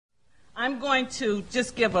I'm going to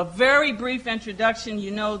just give a very brief introduction.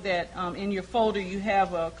 You know that in your folder you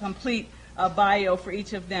have a complete bio for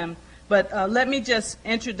each of them. But let me just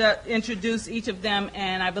introduce each of them,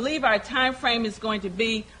 and I believe our time frame is going to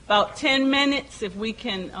be about 10 minutes. If we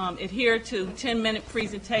can adhere to 10-minute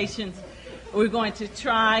presentations, we're going to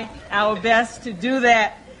try our best to do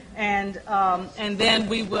that, and then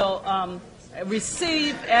we will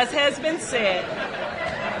receive, as has been said,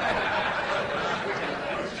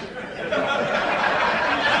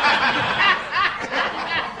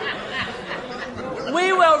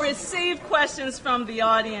 we will receive questions from the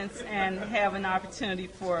audience and have an opportunity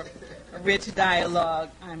for a rich dialogue,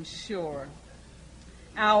 I'm sure.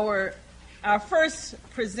 Our first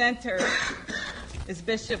presenter is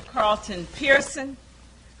Bishop Carlton Pearson,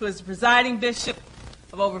 who is the presiding bishop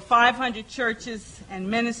of over 500 churches and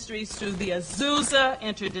ministries through the Azusa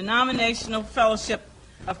Interdenominational Fellowship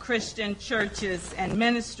of Christian Churches and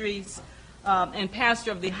Ministries, and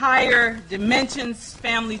pastor of the Higher Dimensions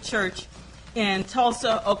Family Church in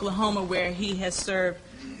Tulsa, Oklahoma, where he has served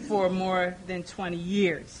for more than 20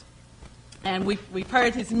 years. And we've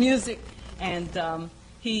heard his music, and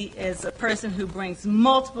he is a person who brings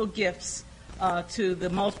multiple gifts to the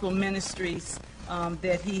multiple ministries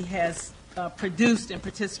that he has produced and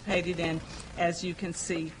participated in, as you can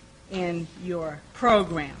see in your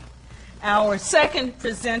program. Our second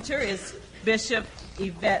presenter is Bishop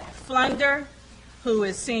Yvette Flunder, who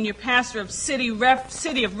is senior pastor of City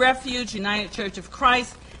of Refuge United Church of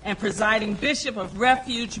Christ and presiding bishop of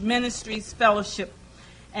Refuge Ministries Fellowship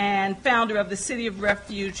and founder of the City of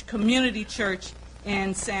Refuge Community Church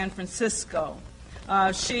in San Francisco.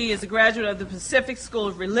 She is a graduate of the Pacific School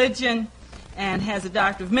of Religion and has a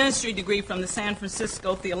Doctor of Ministry degree from the San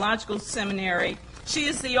Francisco Theological Seminary. She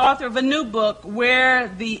is the author of a new book, Where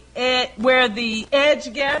the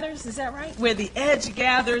Edge Gathers, is that right? Where the Edge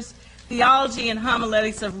Gathers, Theology and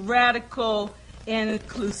Homiletics of Radical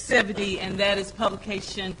Inclusivity, and that is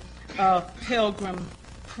publication of Pilgrim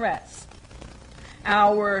Press.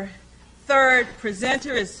 Our third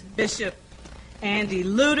presenter is Bishop Andy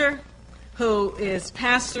Luter, who is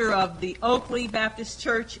pastor of the Oakley Baptist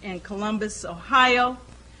Church in Columbus, Ohio,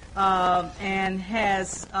 and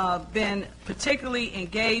has been particularly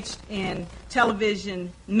engaged in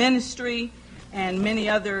television ministry and many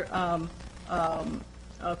other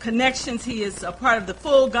connections. He is a part of the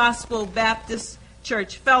Full Gospel Baptist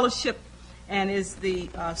Church Fellowship and is the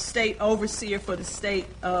state overseer for the state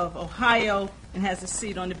of Ohio and has a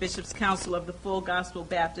seat on the Bishop's Council of the Full Gospel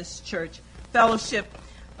Baptist Church Fellowship.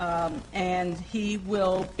 And he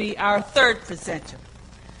will be our third presenter.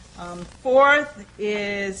 Fourth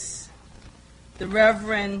is the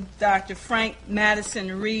Reverend Dr. Frank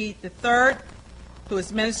Madison Reed III, who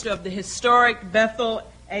is minister of the historic Bethel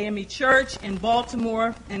AME Church in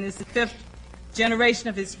Baltimore and is the fifth generation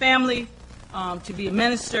of his family to be a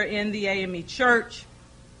minister in the AME Church.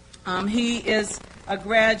 He is a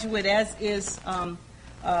graduate, as is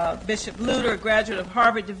Bishop Luter, a graduate of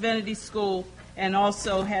Harvard Divinity School, and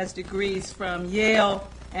also has degrees from Yale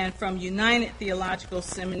and from United Theological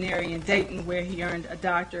Seminary in Dayton, where he earned a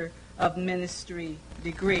Doctor of Ministry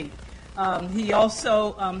degree. He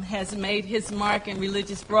also has made his mark in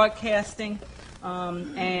religious broadcasting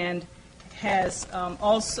and has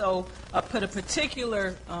also put a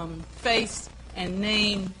particular face and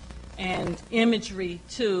name and imagery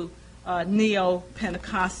to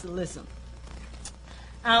Neo-Pentecostalism.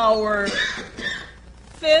 Our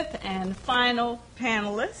fifth and final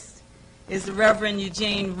panelist is the Reverend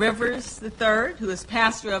Eugene Rivers III, who is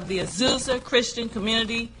pastor of the Azusa Christian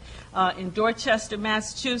Community in Dorchester,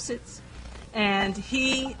 Massachusetts. And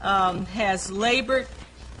he has labored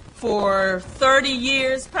for 30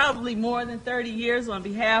 years, probably more than 30 years, on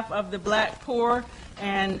behalf of the black poor,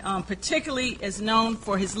 and particularly is known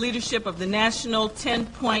for his leadership of the National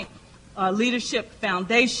 10-Point Leadership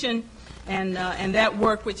Foundation, and that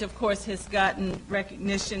work, which of course has gotten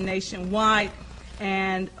recognition nationwide,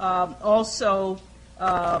 and also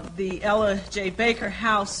the Ella J. Baker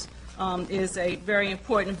House is a very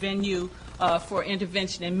important venue for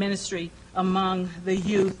intervention and ministry among the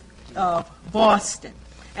youth of Boston.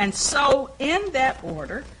 And so, in that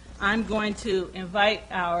order, I'm going to invite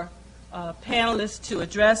our panelists to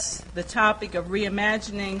address the topic of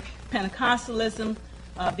reimagining Pentecostalism,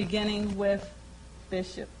 beginning with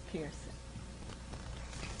Bishop Pearson.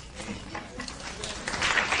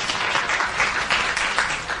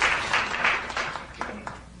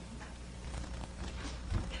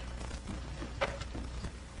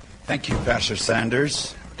 Thank you, Pastor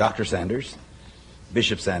Sanders, Dr. Sanders,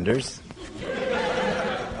 Bishop Sanders,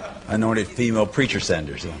 anointed female preacher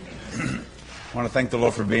Sanders. I want to thank the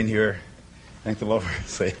Lord for being here Thank the Lord for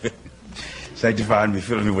saving. Sanctifying me,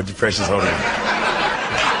 filling me with the precious Holy Spirit.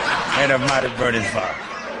 And of mighty burning fire.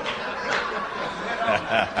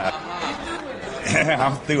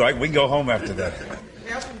 I'm through. We can go home after that.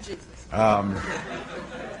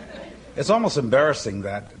 It's almost embarrassing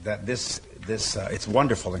that this it's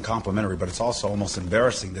wonderful and complimentary, but it's also almost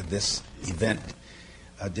embarrassing that this event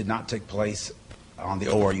did not take place on the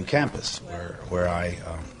ORU campus, where I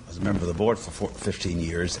was a member of the board for 15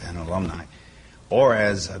 years and an alumni, or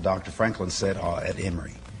as Dr. Franklin said, at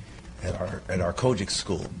Emory, at our Kojic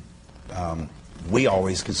school. We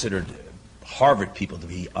always considered Harvard people to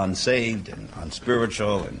be unsaved and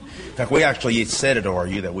unspiritual. And in fact, we actually said at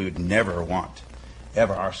ORU that we would never want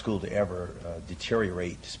our school to ever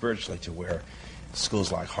deteriorate spiritually to where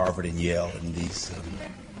schools like Harvard and Yale and these...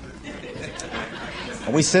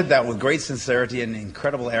 we said that with great sincerity and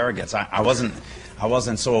incredible arrogance. I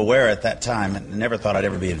wasn't so aware at that time and never thought I'd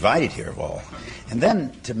ever be invited here of all. And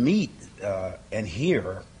then to meet and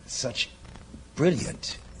hear such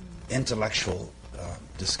brilliant intellectual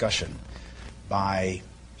discussion by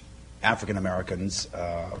African Americans,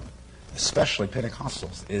 especially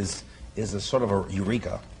Pentecostals, is a sort of a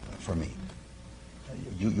eureka for me.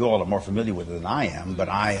 You all are more familiar with it than I am, but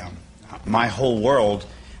my whole world,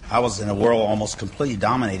 I was in a world almost completely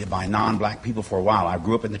dominated by non-black people for a while. I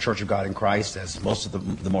grew up in the Church of God in Christ, as most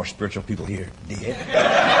of the more spiritual people here did.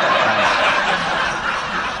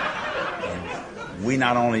 We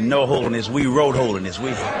not only know holiness, we wrote holiness.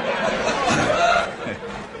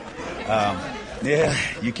 Yeah,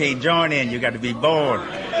 you can't join in. You got to be born.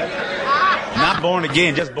 Not born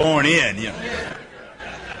again, just born in. You know.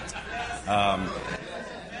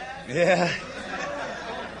 Yeah.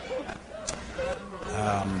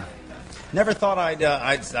 Never thought I'd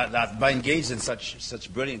engaged in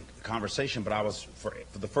such brilliant conversation, but I was for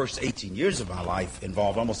the first 18 years of my life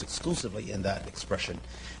involved almost exclusively in that expression.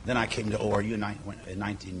 Then I came to ORU in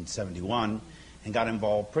 1971 and got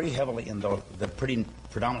involved pretty heavily in the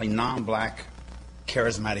predominantly non-black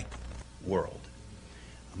charismatic world.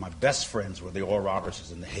 My best friends were the Oral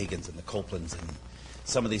Robertses and the Hagins and the Copelands and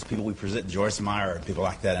some of these people we present, Joyce Meyer and people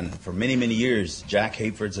like that. And for many, many years, Jack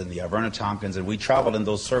Hayfords and the Verna Tompkins, and we traveled in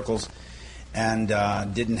those circles and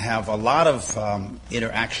didn't have a lot of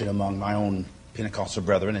interaction among my own Pentecostal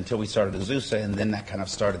brethren until we started Azusa, and then that kind of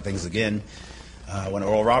started things again when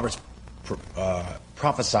Oral Roberts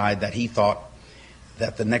prophesied that he thought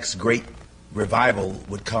that the next great revival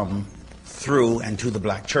would come through and to the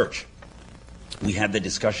black church. We had the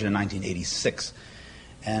discussion in 1986.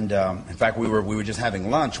 And in fact, we were just having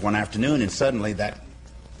lunch one afternoon, and suddenly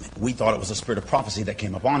we thought it was a spirit of prophecy that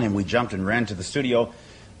came upon him. We jumped and ran to the studio,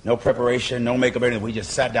 no preparation, no makeup, anything. We just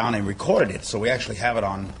sat down and recorded it. So we actually have it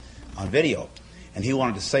on video. And he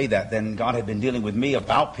wanted to say that. Then God had been dealing with me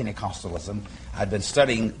about Pentecostalism. I'd been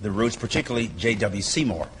studying the roots, particularly J.W.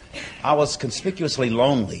 Seymour. I was conspicuously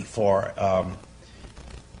lonely for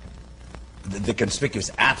the conspicuous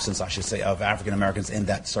absence, I should say, of African Americans in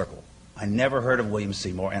that circle. I never heard of William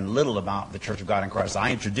Seymour and little about the Church of God in Christ.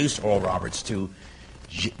 I introduced Oral Roberts to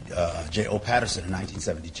J.O. Patterson in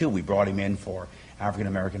 1972. We brought him in for African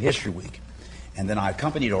American History Week. And then I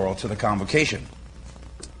accompanied Oral to the convocation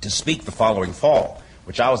to speak the following fall,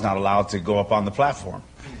 which I was not allowed to go up on the platform.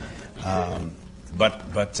 And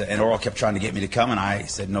Oral kept trying to get me to come, and I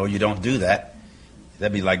said, no, you don't do that.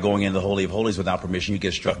 That'd be like going in the Holy of Holies without permission. You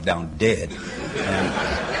get struck down dead.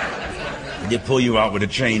 And they pull you out with a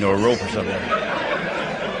chain or a rope or something.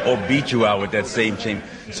 Or beat you out with that same chain.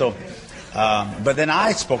 So, but then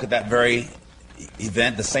I spoke at that very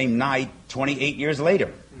event the same night, 28 years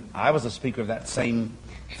later. I was the speaker of that same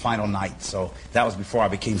final night. So that was before I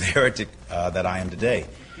became the heretic that I am today.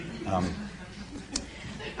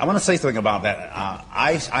 I want to say something about that.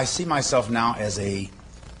 I see myself now as a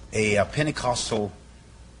Pentecostal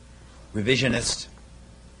revisionist,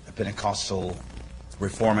 a Pentecostal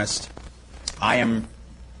reformist. I am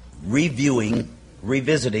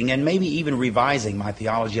revisiting, and maybe even revising my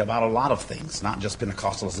theology about a lot of things, not just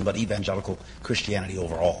Pentecostalism, but evangelical Christianity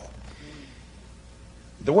overall.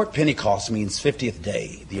 The word Pentecost means 50th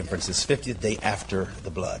day. The inference is 50th day after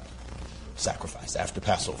the blood sacrifice, after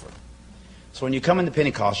Passover. So when you come into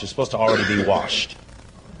Pentecost, you're supposed to already be washed,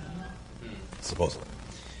 supposedly.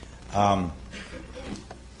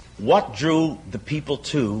 What drew the people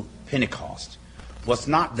to Pentecost was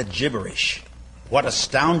not the gibberish. What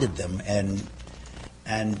astounded them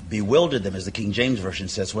and bewildered them, as the King James Version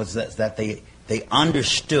says, was that they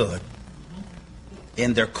understood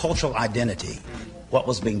in their cultural identity what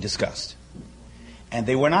was being discussed. And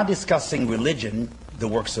they were not discussing religion, the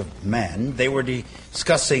works of man. They were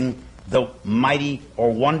discussing the mighty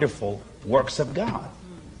or wonderful works of God.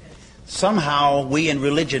 Somehow we in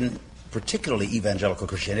religion, particularly evangelical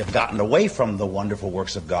Christianity, have gotten away from the wonderful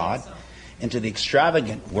works of God into the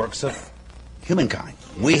extravagant works of humankind.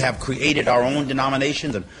 We have created our own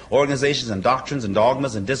denominations and organizations and doctrines and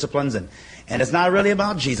dogmas and disciplines, and it's not really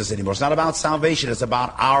about Jesus anymore. It's not about salvation. It's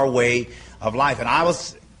about our way of life. And I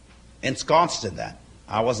was ensconced in that.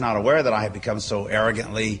 I was not aware that I had become so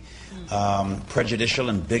arrogantly prejudicial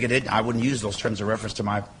and bigoted. I wouldn't use those terms of reference to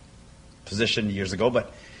my position years ago,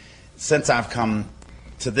 but since I've come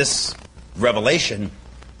to this revelation,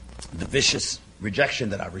 the vicious rejection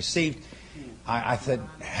that I've received, I said,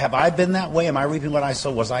 have I been that way? Am I reaping what I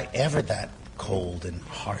sow? Was I ever that cold and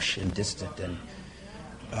harsh and distant? And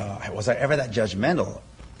was I ever that judgmental?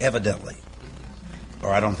 Evidently.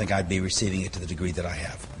 Or I don't think I'd be receiving it to the degree that I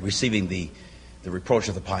have. Receiving the reproach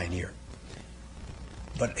of the pioneer.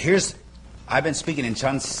 But I've been speaking in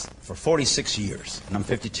tongues for 46 years, and I'm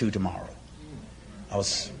 52 tomorrow. I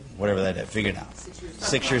was, whatever that is, figure it out.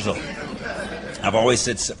 6 years old. I've always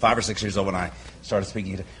said 5 or 6 years old when I started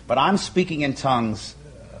speaking. But I'm speaking in tongues,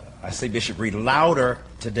 I say, Bishop Reed, louder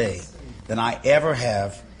today than I ever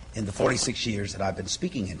have in the 46 years that I've been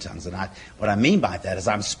speaking in tongues. And what I mean by that is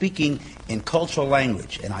I'm speaking in cultural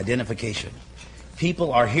language and identification.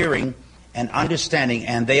 People are hearing and understanding,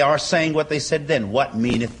 and they are saying what they said then. What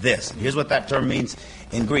meaneth this? And here's what that term means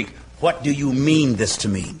in Greek. What do you mean this to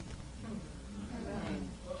mean?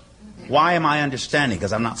 Why am I understanding?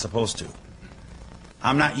 Because I'm not supposed to.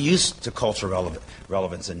 I'm not used to cultural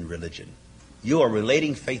relevance in religion. You are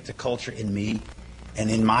relating faith to culture in me and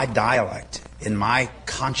in my dialect, in my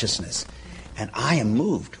consciousness. And I am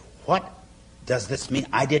moved. What does this mean?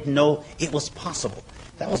 I didn't know it was possible.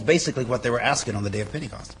 That was basically what they were asking on the day of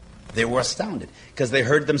Pentecost. They were astounded because they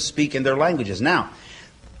heard them speak in their languages. Now,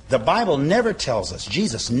 the Bible never tells us,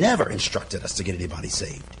 Jesus never instructed us to get anybody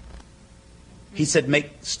saved. He said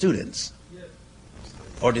make students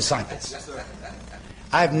or disciples.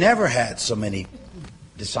 I've never had so many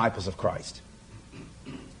disciples of Christ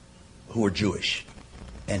who were Jewish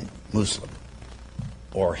and Muslim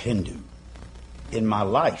or Hindu in my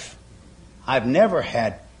life. I've never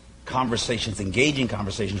had engaging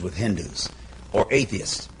conversations with Hindus or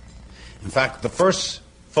atheists. In fact, the first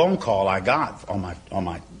phone call I got on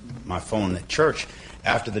my phone at church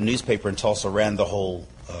after the newspaper in Tulsa ran the whole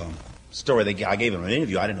story. I gave them an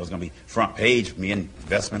interview. I didn't know it was going to be front page, me and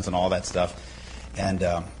investments and all that stuff. And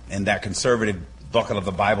that conservative buckle of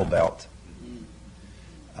the Bible Belt,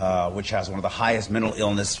 which has one of the highest mental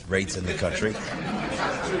illness rates in the country.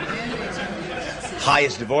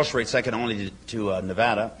 Highest divorce rate, second only to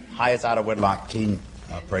Nevada. Highest out-of-wedlock teen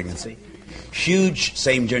pregnancy. Huge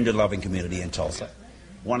same-gender loving community in Tulsa.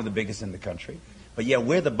 One of the biggest in the country. But yeah,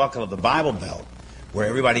 we're the buckle of the Bible Belt, where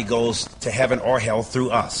everybody goes to heaven or hell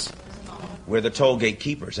through us. We're the toll gate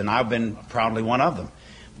keepers, and I've been proudly one of them.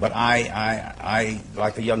 But I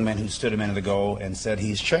like the young man who stood a minute ago and said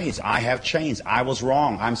he's changed. I have changed. I was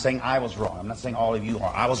wrong. I'm saying I was wrong. I'm not saying all of you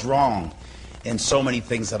are. I was wrong in so many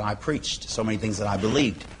things that I preached, so many things that I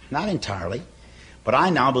believed. Not entirely, but I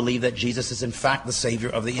now believe that Jesus is in fact the Savior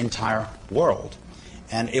of the entire world.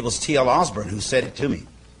 And it was T.L. Osborne who said it to me.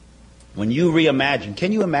 When you reimagine,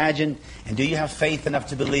 can you imagine, and do you have faith enough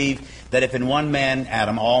to believe that if in one man,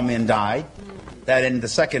 Adam, all men died, that in the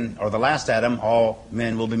second or the last Adam, all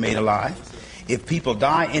men will be made alive? If people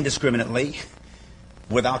die indiscriminately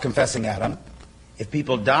without confessing Adam, if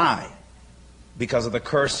people die because of the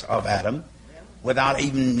curse of Adam without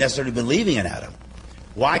even necessarily believing in Adam,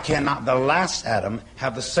 why cannot the last Adam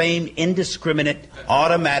have the same indiscriminate,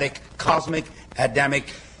 automatic, cosmic,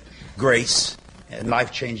 Adamic grace and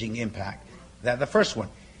life-changing impact that the first one?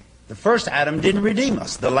 The first Adam didn't redeem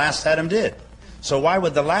us. The last Adam did. So why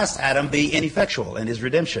would the last Adam be ineffectual in his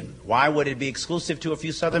redemption? Why would it be exclusive to a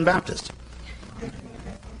few Southern Baptists?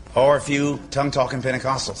 Or a few tongue-talking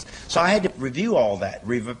Pentecostals? So I had to review all that,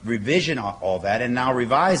 revision all that, and now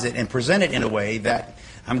revise it and present it in a way that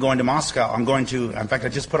I'm going to Moscow. In fact, I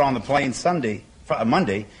just put on the plane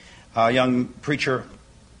Monday, a young preacher.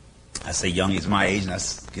 I say young, he's my age, and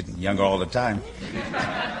that's getting younger all the time.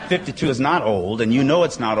 52 is not old, and you know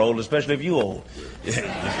it's not old, especially if you're old.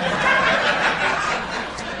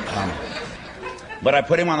 But I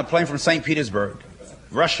put him on the plane from St. Petersburg,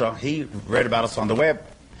 Russia. He read about us on the web,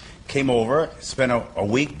 came over, spent a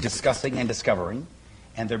week discussing and discovering,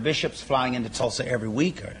 and their bishops flying into Tulsa every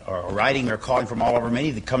week, or writing or calling from all over.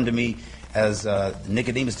 Many that come to me as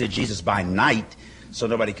Nicodemus did Jesus by night, so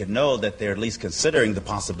nobody could know that they're at least considering the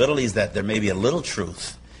possibilities that there may be a little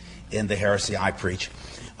truth in the heresy I preach.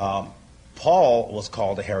 Paul was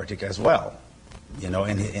called a heretic as well,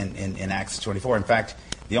 in Acts 24. In fact,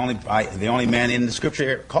 The only man in the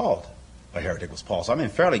Scripture called a heretic was Paul. So I'm in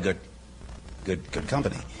fairly good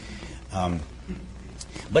company.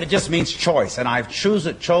 But it just means choice, and I've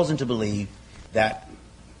chosen to believe that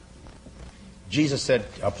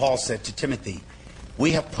Paul said to Timothy,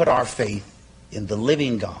 we have put our faith in the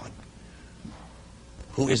living God,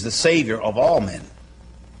 who is the Savior of all men,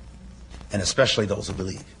 and especially those who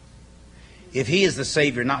believe. If he is the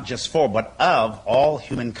Savior not just for, but of all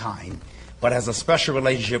humankind, but has a special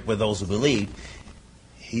relationship with those who believe,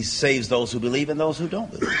 he saves those who believe and those who don't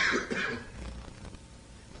believe.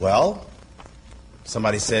 Well,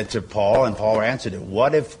 somebody said to Paul, and Paul answered it,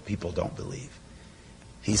 what if people don't believe?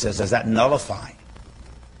 He says, does that nullify?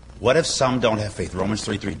 What if some don't have faith? Romans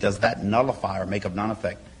 3:3. Does that nullify or make of none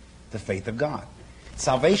effect the faith of God?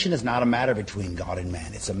 Salvation is not a matter between God and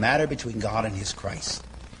man. It's a matter between God and his Christ.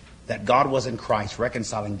 That God was in Christ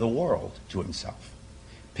reconciling the world to himself.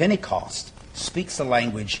 Pentecost speaks the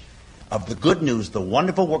language of the good news. The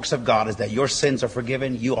wonderful works of God is that your sins are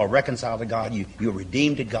forgiven. You are reconciled to God. You're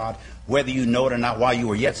redeemed to God. Whether you know it or not, while you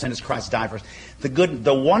were yet sinners, Christ died for us.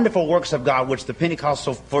 The wonderful works of God, which the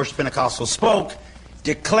first Pentecostals spoke,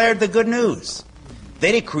 declared the good news.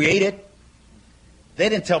 They didn't create it. They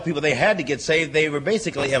didn't tell people they had to get saved. They were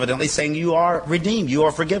basically evidently saying you are redeemed. You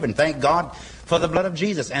are forgiven. Thank God for the blood of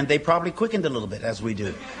Jesus. And they probably quickened a little bit, as we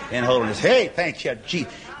do in holiness. Hey, thank you, gee.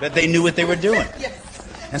 But they knew what they were doing.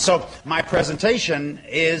 And so my presentation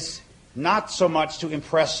is not so much to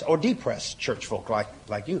impress or depress church folk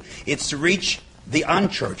like you. It's to reach the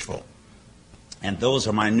unchurch folk. And those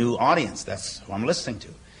are my new audience. That's who I'm listening to.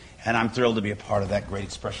 And I'm thrilled to be a part of that great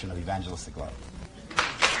expression of evangelistic love.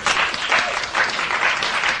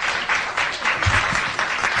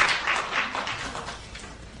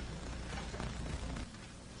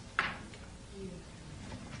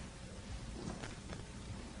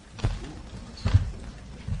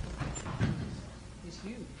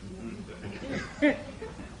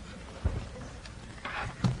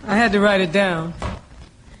 I had to write it down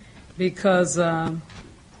because I'm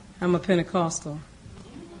a Pentecostal.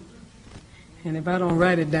 And if I don't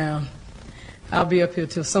write it down, I'll be up here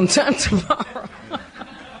till sometime tomorrow.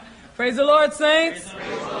 Praise the Lord, saints.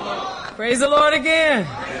 Praise the Lord, Praise the Lord again.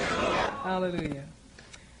 Hallelujah.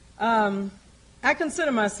 I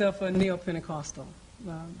consider myself a neo-Pentecostal,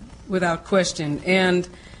 without question. And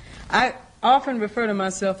I often refer to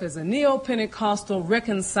myself as a neo-Pentecostal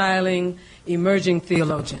reconciling emerging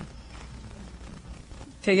theologian.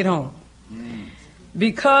 Take it home.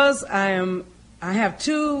 Because I have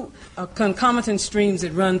two concomitant streams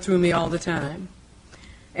that run through me all the time,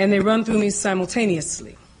 and they run through me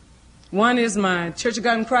simultaneously. One is my Church of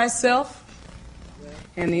God in Christ self,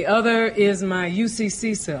 and the other is my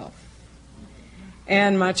UCC self.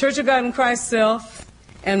 And my Church of God in Christ self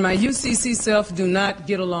and my UCC self do not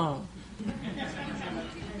get along.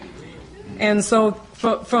 And so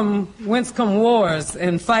from whence come wars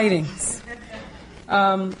and fightings.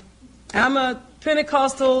 I'm a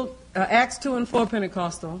Pentecostal, Acts 2 and 4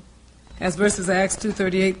 Pentecostal, as versus Acts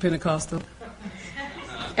 2:38 Pentecostal.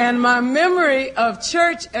 And my memory of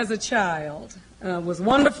church as a child was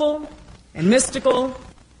wonderful and mystical,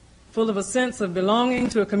 full of a sense of belonging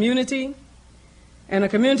to a community, and a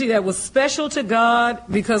community that was special to God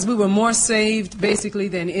because we were more saved, basically,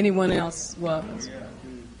 than anyone else was.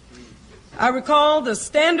 I recall the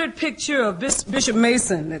standard picture of Bishop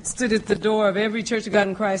Mason that stood at the door of every Church of God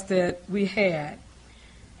in Christ that we had.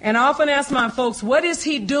 And I often asked my folks, what is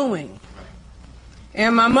he doing?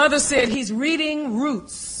 And my mother said, he's reading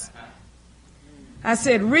Roots. I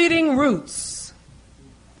said, reading Roots.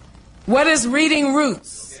 What is reading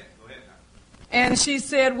Roots? And she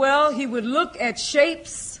said, well, he would look at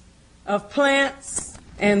shapes of plants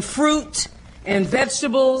and fruit and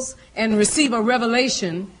vegetables and receive a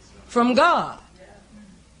revelation from God.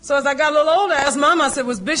 So as I got a little older, I asked Mama, I said,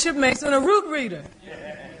 was Bishop Mason a root reader?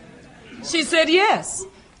 She said, yes.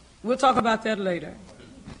 We'll talk about that later.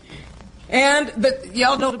 But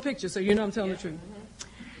y'all know the picture, so you know I'm telling the truth.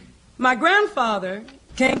 My grandfather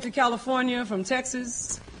came to California from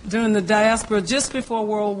Texas during the diaspora just before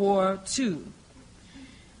World War II.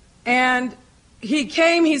 And he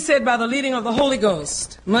came, he said, by the leading of the Holy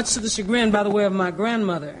Ghost, much to the chagrin, by the way, of my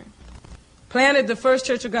grandmother. Planted the first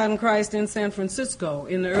Church of God in Christ in San Francisco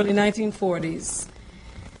in the early 1940s.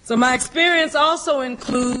 So my experience also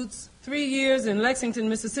includes 3 years in Lexington,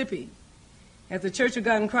 Mississippi, at the Church of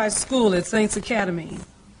God in Christ School at Saints Academy,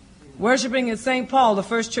 worshiping at St. Paul, the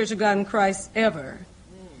first Church of God in Christ ever,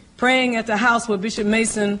 praying at the house where Bishop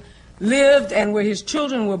Mason lived and where his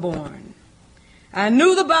children were born. I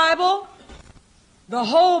knew the Bible, the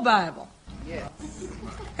whole Bible. Yes.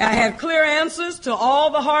 I had clear answers to all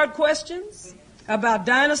the hard questions about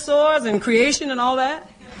dinosaurs and creation and all that,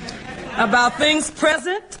 about things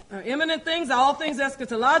present, or imminent things, all things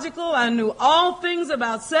eschatological. I knew all things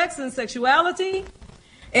about sex and sexuality,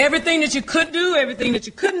 everything that you could do, everything that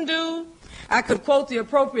you couldn't do. I could quote the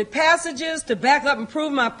appropriate passages to back up and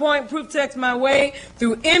prove my point, proof text my way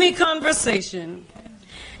through any conversation.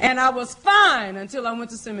 And I was fine until I went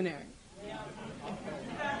to seminary.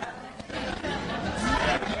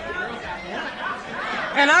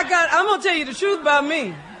 And I'm going to tell you the truth about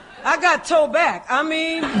me. I got towed back. I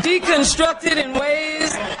mean, deconstructed in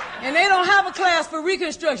ways. And they don't have a class for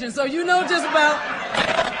reconstruction. So you know just about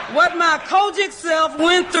what my Kojic self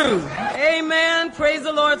went through. Amen. Praise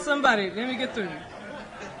the Lord, somebody. Let me get through.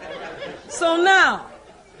 So now,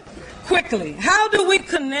 quickly, how do we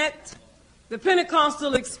connect the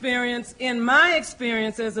Pentecostal experience, in my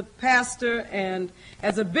experience as a pastor and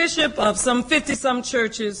as a bishop of some 50-some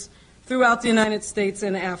churches throughout the United States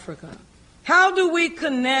and Africa? How do we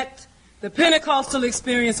connect the Pentecostal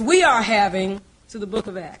experience we are having to the book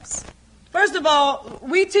of Acts? First of all,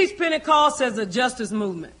 we teach Pentecost as a justice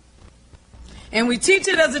movement. And we teach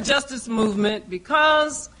it as a justice movement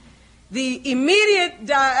because the immediate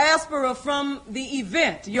diaspora from the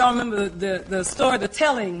event, you all remember the story, the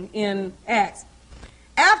telling in Acts.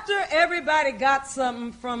 After everybody got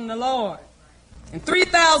something from the Lord, and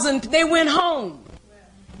 3,000, they went home.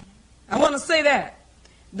 I want to say that.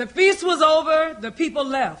 The feast was over, the people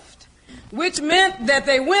left, which meant that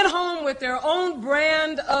they went home with their own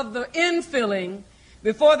brand of the infilling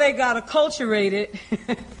before they got acculturated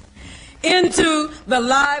into the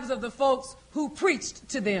lives of the folks who preached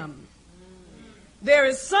to them. There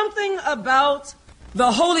is something about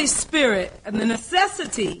the Holy Spirit and the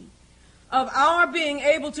necessity of our being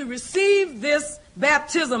able to receive this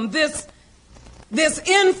baptism, this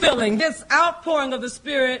infilling, this outpouring of the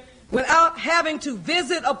Spirit without having to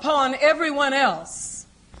visit upon everyone else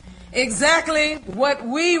exactly what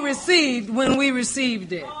we received when we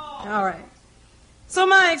received it. All right. So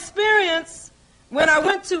my experience when I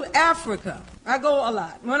went to Africa, I go a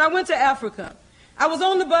lot. When I went to Africa, I was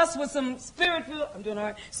on the bus with some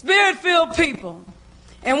spirit-filled people.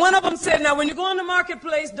 And one of them said, now when you go in the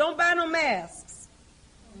marketplace, don't buy no masks.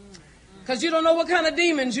 Because you don't know what kind of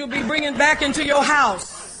demons you'll be bringing back into your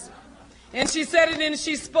house. And she said it and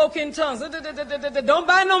she spoke in tongues. Don't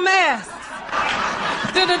buy no masks.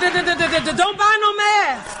 Don't buy no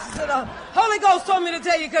masks. The Holy Ghost told me to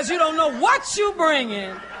tell you because you don't know what you're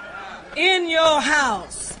bringing in your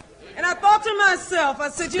house. And I thought to myself, I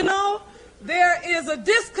said, you know, there is a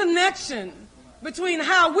disconnection between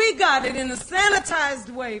how we got it in a sanitized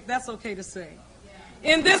way, if that's okay to say,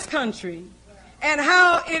 in this country, and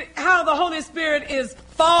how the Holy Spirit is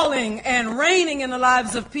falling and reigning in the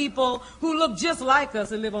lives of people who look just like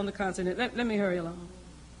us and live on the continent. Let me hurry along.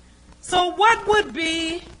 So what would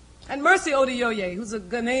be, and Mercy Odeyoye, who's a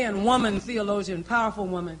Ghanaian woman, theologian, powerful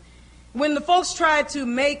woman, when the folks tried to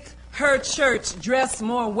make her church dress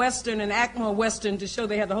more Western and act more Western to show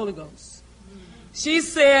they had the Holy Ghost, she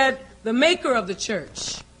said, the maker of the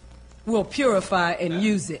church will purify and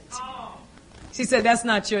use it. She said, that's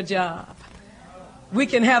not your job. We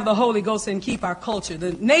can have the Holy Ghost and keep our culture.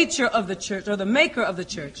 The nature of the church, or the maker of the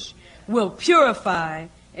church, will purify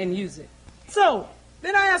and use it. So,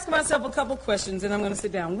 then I asked myself a couple questions, and I'm going to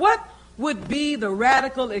sit down. What would be the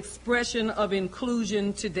radical expression of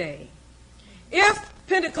inclusion today? If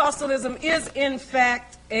Pentecostalism is, in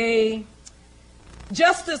fact, a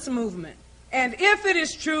justice movement, and if it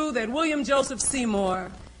is true that William Joseph Seymour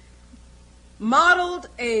modeled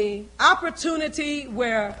an opportunity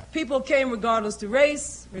where people came regardless to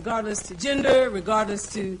race, regardless to gender,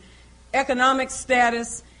 regardless to economic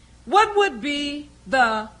status, what would be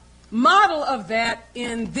the model of that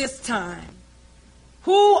in this time?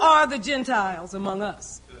 Who are the Gentiles among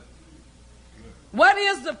us? What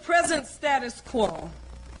is the present status quo?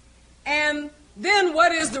 And then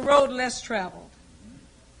what is the road less traveled?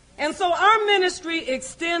 And so our ministry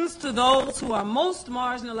extends to those who are most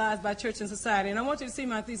marginalized by church and society. And I want you to see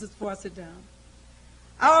my thesis before I sit down.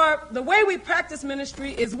 The way we practice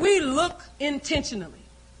ministry is we look intentionally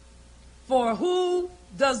for who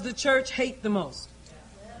does the church hate the most.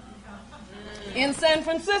 In San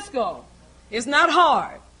Francisco, it's not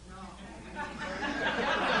hard.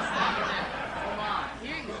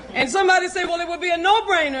 And somebody said, well, it would be a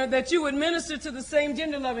no-brainer that you would minister to the same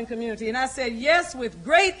gender-loving community. And I said, yes, with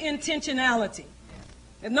great intentionality.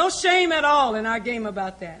 There's no shame at all in our game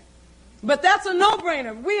about that. But that's a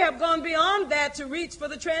no-brainer. We have gone beyond that to reach for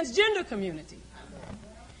the transgender community.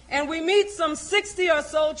 And we meet some 60 or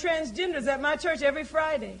so transgenders at my church every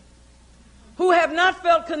Friday who have not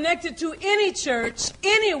felt connected to any church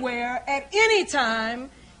anywhere at any time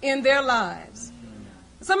in their lives.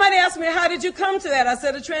 Somebody asked me, how did you come to that? I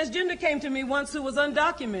said, a transgender came to me once who was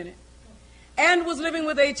undocumented and was living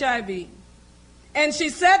with HIV. And she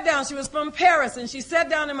sat down, she was from Paris, and she sat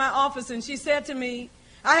down in my office and she said to me,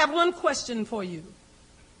 I have one question for you.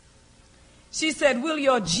 She said, will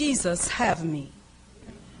your Jesus have me?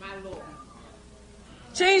 My Lord.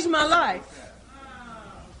 Changed my life.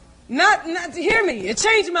 Not hear me, it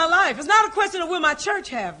changed my life. It's not a question of will my church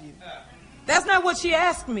have you. That's not what she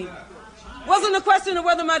asked me. It wasn't a question of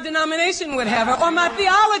whether my denomination would have her or my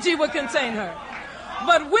theology would contain her.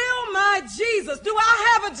 But will my Jesus, do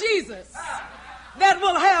I have a Jesus that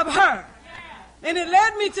will have her? And it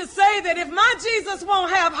led me to say that if my Jesus won't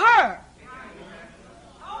have her,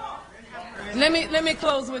 let me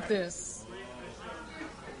close with this.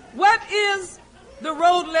 What is the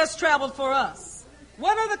road less traveled for us?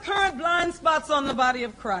 What are the current blind spots on the body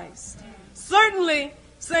of Christ? Certainly,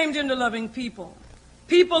 same-gender loving people,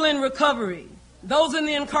 people in recovery, those in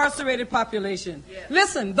the incarcerated population. Yes.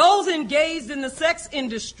 Listen, those engaged in the sex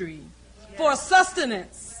industry for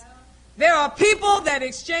sustenance. There are people that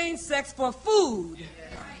exchange sex for food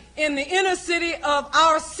in the inner city of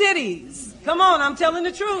our cities. Come on, I'm telling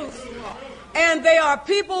the truth. And they are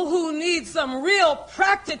people who need some real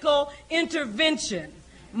practical intervention.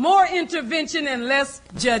 More intervention and less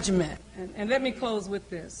judgment. And let me close with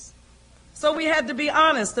this. So we had to be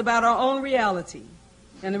honest about our own reality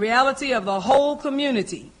and the reality of the whole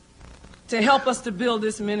community to help us to build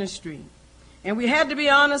this ministry. And we had to be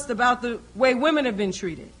honest about the way women have been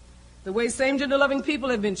treated, the way same-gender loving people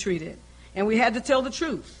have been treated. And we had to tell the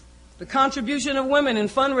truth. The contribution of women in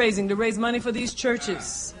fundraising to raise money for these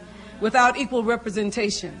churches without equal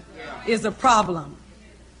representation is a problem.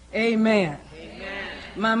 Amen.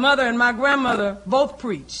 My mother and my grandmother both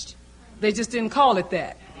preached. They just didn't call it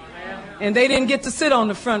that. And they didn't get to sit on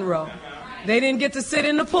the front row. They didn't get to sit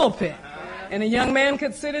in the pulpit. And a young man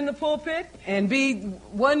could sit in the pulpit and be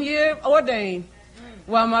 1 year ordained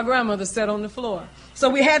while my grandmother sat on the floor. So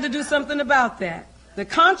we had to do something about that. The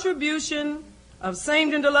contribution of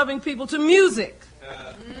same-gender loving people to music,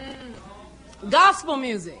 gospel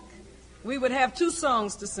music. We would have 2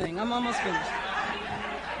 songs to sing. I'm almost finished.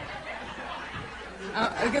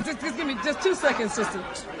 Just give me just 2 seconds, sister.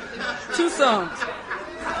 2 songs.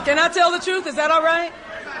 Can I tell the truth? Is that all right?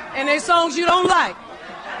 And they're songs you don't like.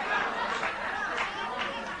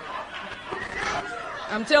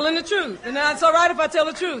 I'm telling the truth. And it's all right if I tell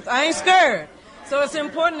the truth. I ain't scared. So it's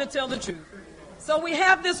important to tell the truth. So we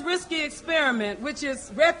have this risky experiment, which is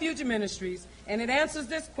Refuge Ministries, and it answers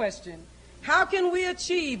this question. How can we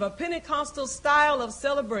achieve a Pentecostal style of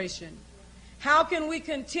celebration? How can we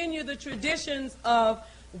continue the traditions of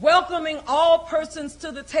welcoming all persons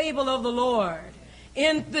to the table of the Lord?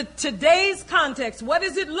 In today's context, what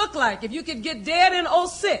does it look like if you could get dead in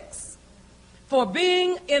 06 for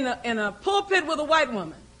being in a pulpit with a white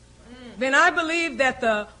woman? Then I believe that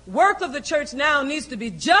the work of the church now needs to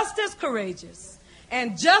be just as courageous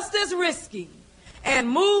and just as risky and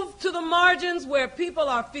move to the margins where people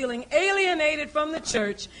are feeling alienated from the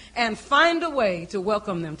church and find a way to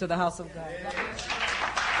welcome them to the house of God.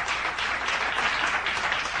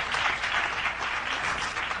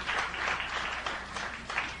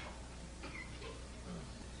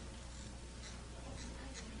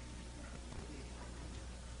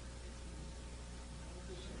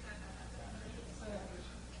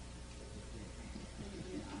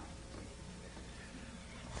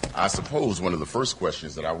 I suppose one of the first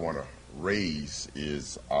questions that I want to raise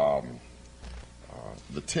is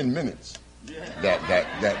the 10 minutes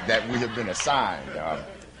that we have been assigned.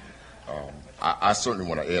 I certainly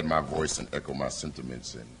want to add my voice and echo my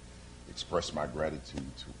sentiments and express my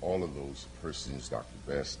gratitude to all of those persons, Dr.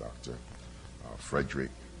 Best, Dr.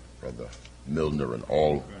 Frederick, Brother Milner, and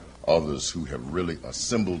all others who have really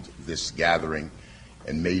assembled this gathering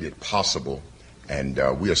and made it possible. And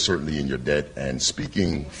we are certainly in your debt. And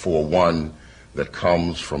speaking for one that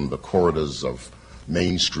comes from the corridors of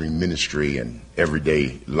mainstream ministry and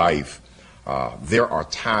everyday life, there are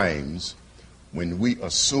times when we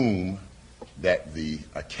assume that the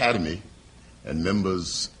academy and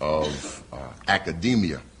members of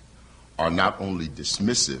academia are not only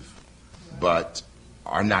dismissive, but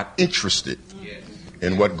are not interested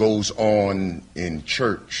in what goes on in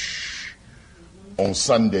church on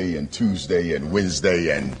Sunday and Tuesday and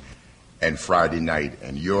Wednesday and Friday night.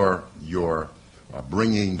 And your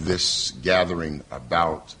bringing this gathering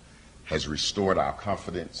about has restored our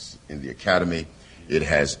confidence in the academy. It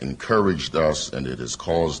has encouraged us, and it has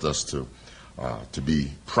caused us to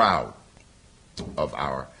be proud of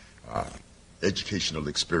our educational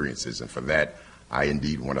experiences, and for that, I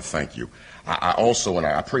indeed want to thank you. I also, and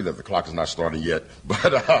I pray that the clock is not starting yet,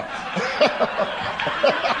 but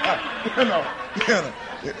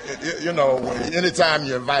you know, anytime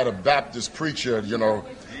you invite a Baptist preacher, you know,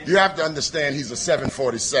 you have to understand he's a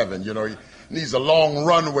 747. You know, he needs a long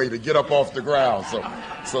runway to get up off the ground.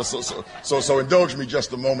 So indulge me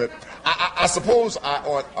just a moment. I suppose I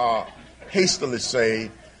ought hastily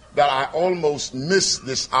say that I almost missed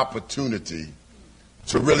this opportunity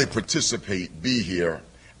to really participate, be here,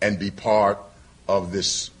 and be part of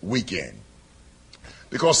this weekend.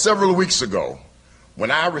 Because several weeks ago, when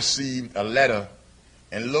I received a letter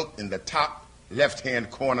and looked in the top left-hand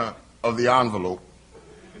corner of the envelope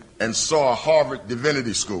and saw Harvard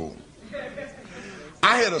Divinity School,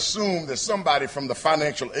 I had assumed that somebody from the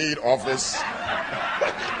financial aid office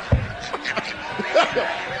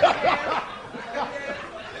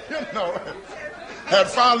had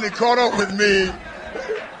finally caught up with me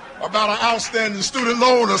about an outstanding student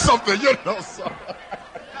loan or something, you know. So,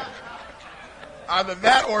 either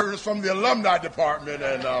that or it was from the alumni department.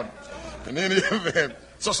 And in any event,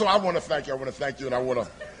 so I want to thank you. I want to thank you, and I want to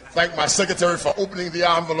thank my secretary for opening the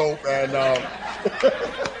envelope and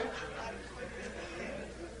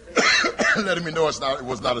letting me know it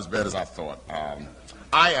was not as bad as I thought.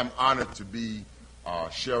 I am honored to be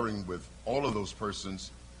sharing with all of those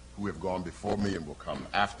persons who have gone before me and will come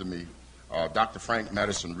after me. Dr. Frank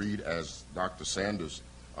Madison Reed, as Dr. Sanders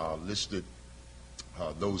listed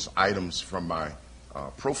those items from my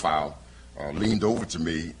profile, leaned over to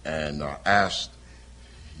me and asked,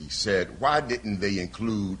 he said, why didn't they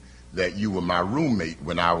include that you were my roommate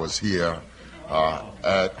when I was here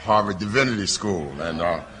at Harvard Divinity School? And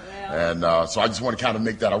so I just want to kind of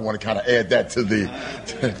make that, I want to kind of add that to the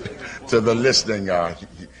to the listing.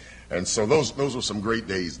 And so those were some great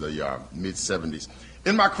days, the mid-'70s.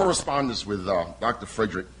 In my correspondence with Dr.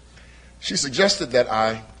 Frederick, she suggested that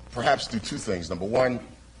I perhaps do two things. Number one,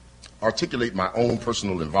 articulate my own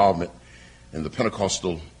personal involvement in the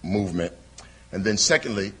Pentecostal movement. And then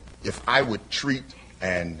secondly, if I would treat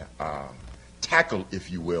and tackle, if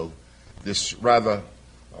you will, this rather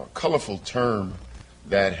colorful term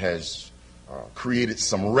that has created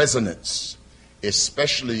some resonance,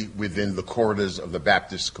 especially within the corridors of the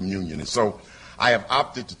Baptist communion. And so I have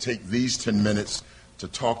opted to take these 10 minutes to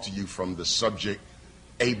talk to you from the subject,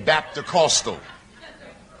 a Baptist-costal,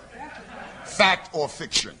 fact or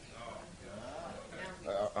fiction.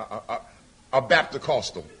 A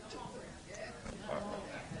Baptist-costal.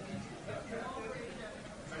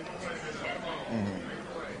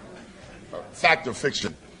 Fact or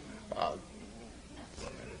fiction.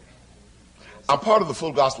 I'm part of the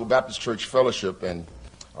Full Gospel Baptist Church Fellowship and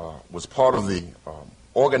was part of the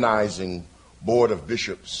organizing board of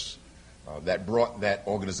bishops that brought that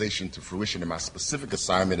organization to fruition. And my specific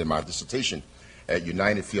assignment in my dissertation at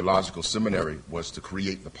United Theological Seminary was to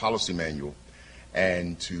create the policy manual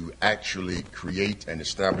and to actually create and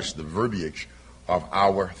establish the verbiage of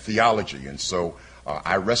our theology. And so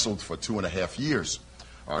I wrestled for 2.5 years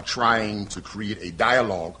trying to create a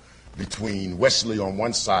dialogue between Wesley on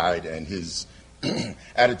one side and his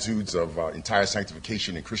attitudes of entire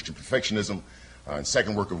sanctification and Christian perfectionism and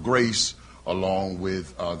second work of grace, along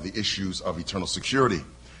with the issues of eternal security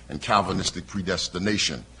and Calvinistic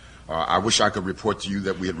predestination. I wish I could report to you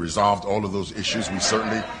that we had resolved all of those issues. We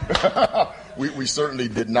certainly, we certainly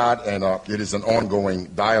did not, and it is an ongoing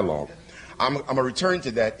dialogue. I'm going to return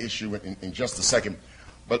to that issue in just a second,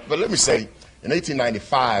 but let me say, in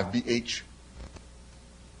 1895, B.H.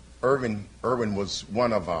 Irwin was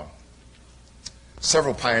one of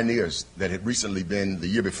several pioneers that had recently been, the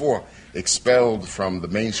year before, expelled from the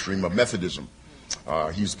mainstream of Methodism.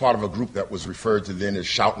 He was part of a group that was referred to then as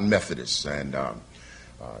Shouting Methodists. And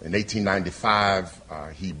in 1895,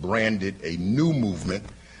 he branded a new movement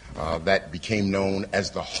that became known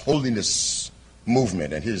as the Holiness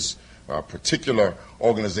Movement. And his particular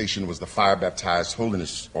organization was the Fire Baptized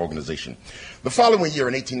Holiness Organization. The following year,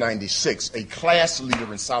 in 1896, a class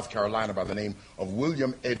leader in South Carolina by the name of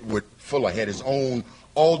William Edward Fuller had his own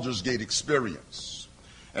Aldersgate experience.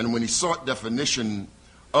 And when he sought definition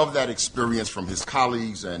of that experience from his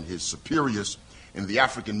colleagues and his superiors in the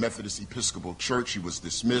African Methodist Episcopal Church, he was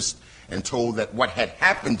dismissed and told that what had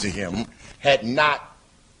happened to him had not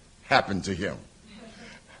happened to him.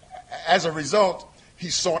 As a result, he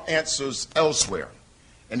sought answers elsewhere,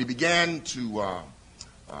 and he began to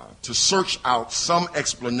search out some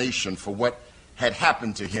explanation for what had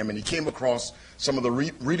happened to him, and he came across some of the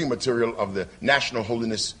reading material of the National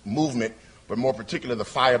Holiness Movement, but more particularly the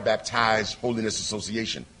Fire Baptized Holiness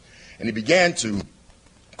Association. And he began to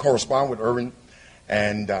correspond with Irwin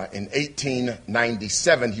And in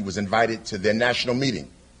 1897, he was invited to their national meeting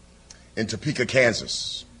in Topeka,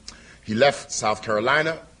 Kansas. He left South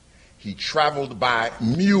Carolina. He traveled by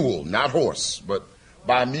mule, not horse, but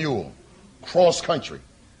by mule, cross country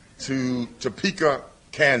to Topeka,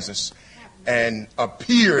 Kansas, and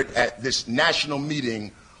appeared at this national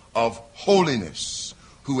meeting of holiness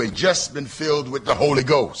who had just been filled with the Holy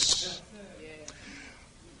Ghost.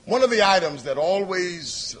 One of the items that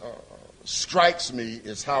always strikes me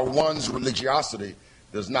is how one's religiosity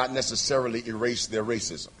does not necessarily erase their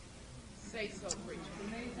racism.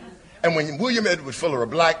 And when William Edward Fuller, a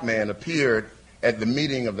black man, appeared at the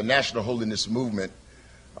meeting of the National Holiness Movement,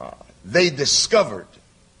 they discovered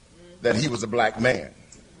that he was a black man.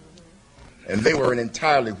 And they were an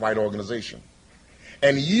entirely white organization.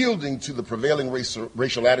 And yielding to the prevailing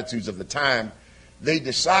racial attitudes of the time, they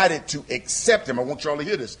decided to accept him. I want y'all to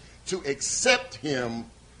hear this. To accept him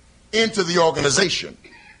into the organization,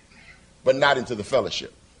 but not into the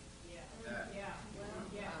fellowship.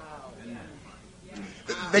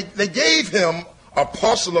 They gave him a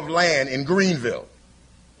parcel of land in Greenville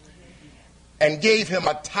and gave him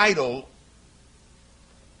a title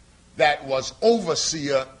that was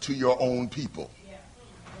overseer to your own people.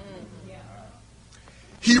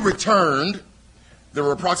 He returned. There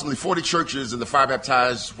were approximately 40 churches in the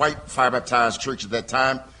white fire baptized church at that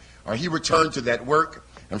time. He returned to that work,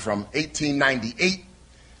 and from 1898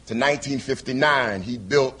 to 1959, he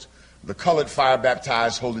built the colored fire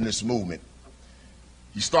baptized holiness movement.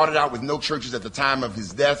 He started out with no churches at the time of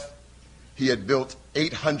his death. He had built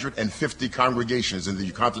 850 congregations in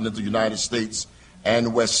the continental United States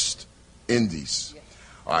and West Indies.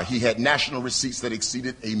 He had national receipts that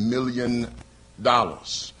exceeded $1 million.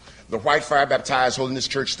 The white fire baptized holiness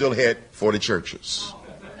church still had 40 churches.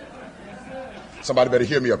 Somebody better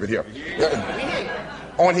hear me up in here.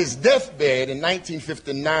 On his deathbed in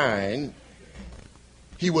 1959,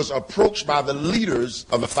 he was approached by the leaders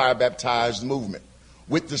of the fire baptized movement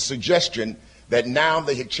with the suggestion that now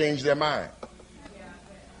they had changed their mind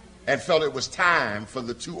and felt it was time for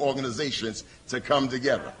the two organizations to come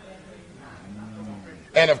together.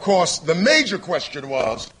 And of course, the major question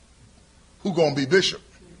was, who gonna be bishop?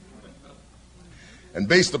 And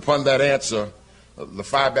based upon that answer, the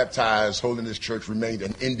fire baptized holiness church remained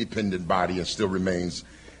an independent body and still remains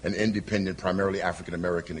an independent, primarily African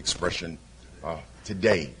American expression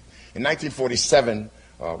today. In 1947,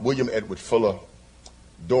 William Edward Fuller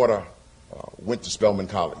daughter went to Spelman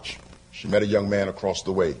College. She met a young man across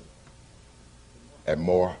the way at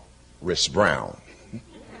Morris Brown.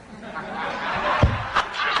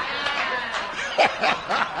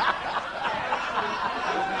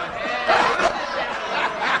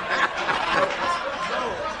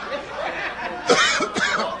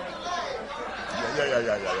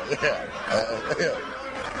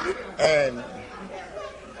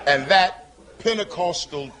 And that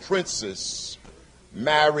Pentecostal princess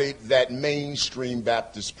married that mainstream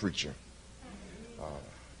Baptist preacher.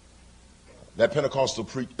 That Pentecostal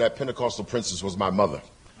princess was my mother,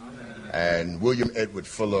 and William Edward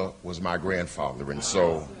Fuller was my grandfather. And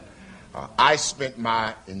so I spent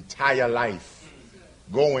my entire life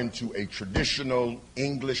going to a traditional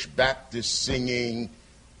English Baptist singing,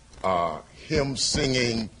 hymn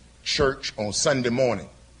singing church on Sunday morning,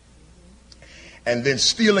 and then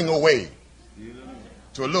stealing away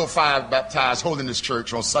to a little fire baptized holiness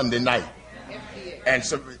church on Sunday night. And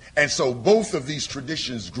so both of these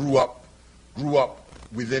traditions grew up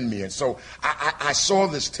within me. And so I saw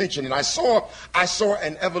this tension, and I saw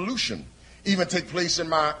an evolution even take place in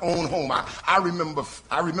my own home. I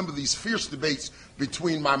remember these fierce debates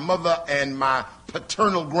between my mother and my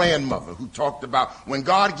paternal grandmother, who talked about when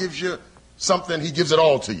God gives you something, he gives it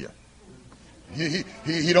all to you.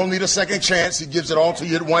 He don't need a second chance. He gives it all to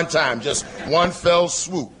you at one time, just one fell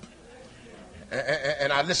swoop.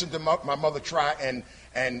 And I listened to my mother try and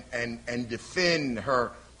defend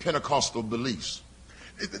her Pentecostal beliefs.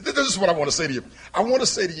 This is what I want to say to you. I want to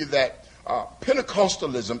say to you that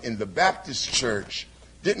Pentecostalism in the Baptist church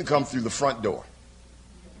didn't come through the front door.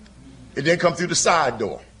 It didn't come through the side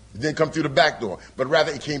door. It didn't come through the back door, but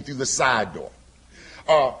rather it came through the side door.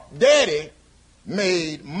 Daddy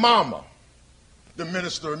made Mama the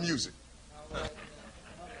minister of music.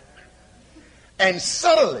 And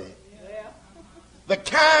suddenly, the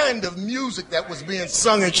kind of music that was being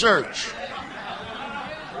sung in church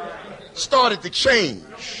started to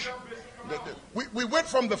change. We went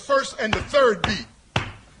from the first and the third beat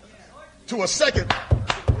to a second.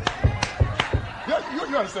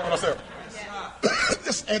 You understand what I said?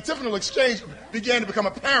 This antiphonal exchange began to become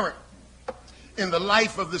apparent in the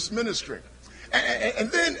life of this ministry. And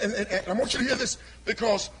I want you to hear this,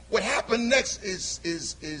 because what happened next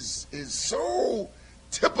is so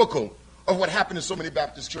typical of what happened in so many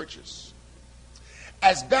Baptist churches.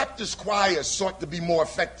 As Baptist choirs sought to be more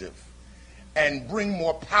effective and bring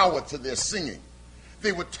more power to their singing,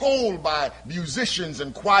 they were told by musicians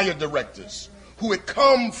and choir directors who had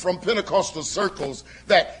come from Pentecostal circles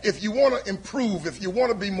that if you want to improve, if you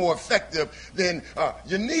want to be more effective, then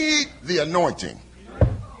you need the anointing.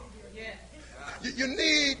 You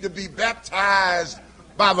need to be baptized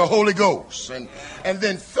by the Holy Ghost. And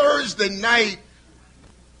then Thursday night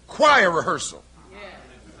choir rehearsal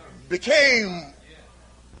became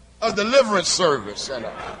a deliverance service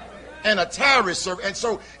and a tarry service. And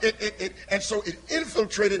so it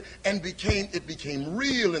infiltrated and became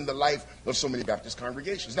real in the life of so many Baptist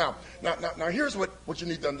congregations. Now here's what you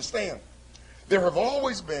need to understand. There have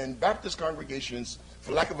always been Baptist congregations,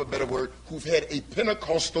 for lack of a better word, who've had a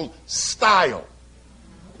Pentecostal style.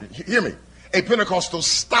 Hear me. A Pentecostal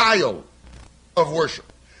style of worship.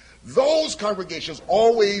 Those congregations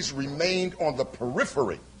always remained on the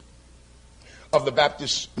periphery of the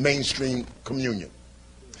Baptist mainstream communion.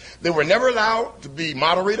 They were never allowed to be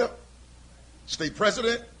moderator, state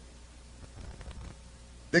president.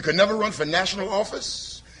 They could never run for national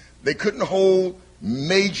office. They couldn't hold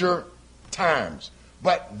major times.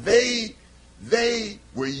 But they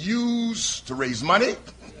were used to raise money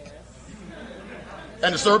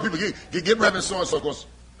and to serve people. Get Reverend so-and-so, because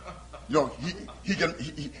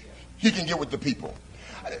he can get with the people.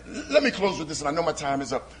 Let me close with this, and I know my time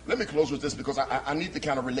is up. Let me close with this because I need to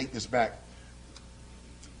kind of relate this back.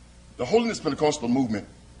 The Holiness Pentecostal movement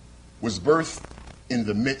was birthed in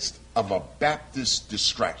the midst of a Baptist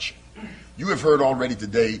distraction. You have heard already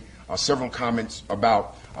today several comments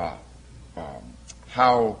about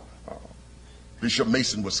how Bishop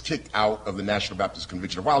Mason was kicked out of the National Baptist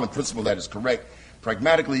Convention. While in principle that is correct,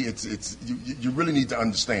 pragmatically, you really need to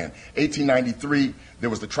understand. 1893, there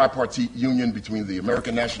was the tripartite union between the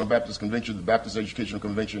American National Baptist Convention, the Baptist Educational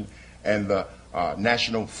Convention, and the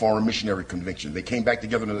National Foreign Missionary Convention. They came back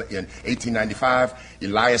together in 1895.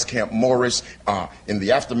 Elias Camp Morris, in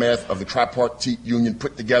the aftermath of the tripartite union,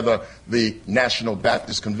 put together the National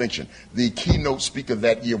Baptist Convention. The keynote speaker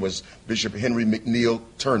that year was Bishop Henry McNeil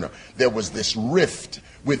Turner. There was this rift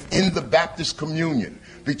within the Baptist communion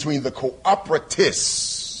between the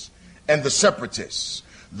cooperatists and the separatists,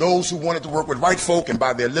 those who wanted to work with white folk and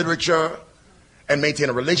buy their literature and maintain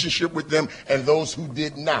a relationship with them, and those who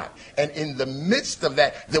did not. And in the midst of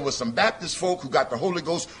that, there were some Baptist folk who got the Holy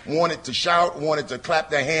Ghost, wanted to shout, wanted to clap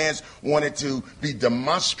their hands, wanted to be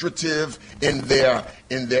demonstrative in their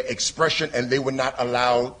expression, and they were not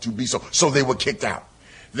allowed to be so. So they were kicked out.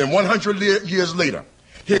 Then 100 years later,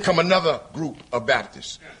 here come another group of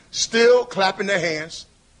Baptists, still clapping their hands,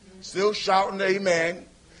 still shouting amen,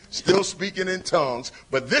 still speaking in tongues,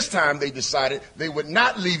 but this time they decided they would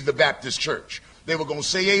not leave the Baptist church. They were going to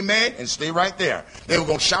say amen and stay right there. They were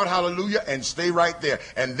going to shout hallelujah and stay right there.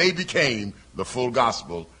 And they became the Full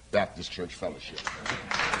Gospel Baptist Church Fellowship.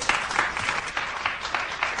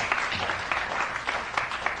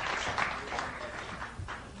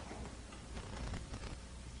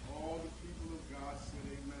 All the people of God said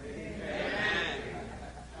amen. Amen.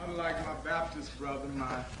 Unlike my Baptist brother, and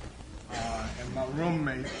my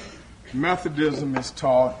roommate, Methodism is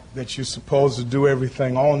taught that you're supposed to do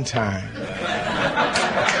everything on time.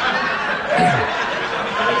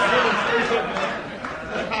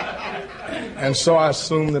 And so I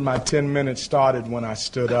assumed that my 10 minutes started when I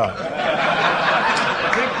stood up.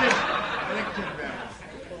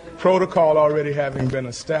 Protocol already having been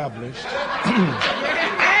established.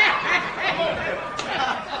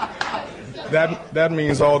 That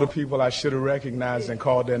means all the people I should have recognized and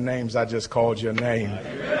called their names, I just called your name.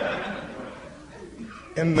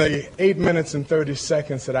 In the 8 minutes and 30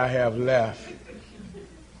 seconds that I have left,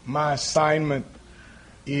 my assignment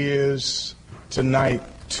is tonight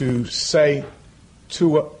to say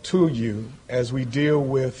to you, as we deal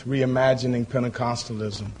with reimagining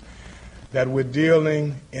Pentecostalism, that we're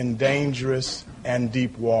dealing in dangerous and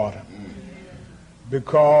deep water.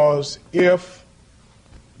 Because if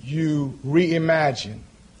you reimagine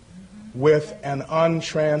with an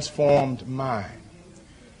untransformed mind,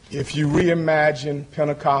 if you reimagine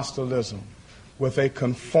Pentecostalism with a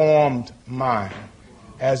conformed mind,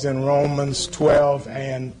 as in Romans 12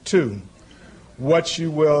 and 2, what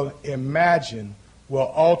you will imagine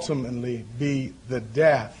will ultimately be the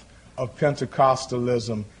death of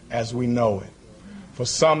Pentecostalism as we know it. For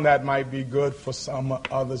some that might be good, for some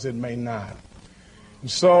others it may not.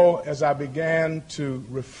 And so as I began to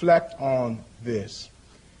reflect on this,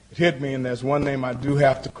 it hit me, and there's one name I do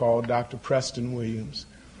have to call, Dr. Preston Williams,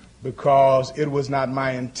 because it was not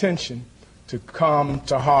my intention to come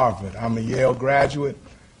to Harvard. I'm a Yale graduate.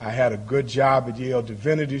 I had a good job at Yale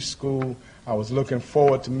Divinity School. I was looking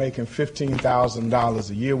forward to making $15,000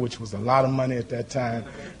 a year, which was a lot of money at that time.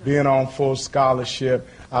 Being on full scholarship,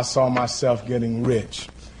 I saw myself getting rich.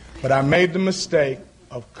 But I made the mistake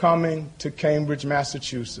of coming to Cambridge,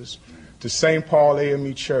 Massachusetts, to St. Paul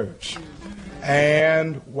AME Church.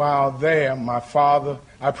 And while there,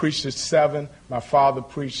 I preached at 7, my father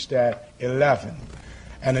preached at 11.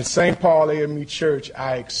 And at St. Paul AME Church,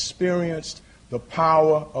 I experienced the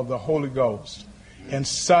power of the Holy Ghost in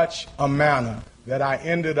such a manner that I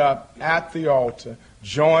ended up at the altar,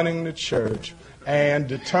 joining the church, and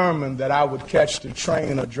determined that I would catch the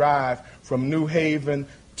train or drive from New Haven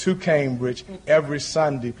to Cambridge every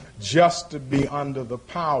Sunday just to be under the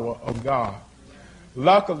power of God.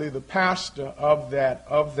 Luckily, the pastor of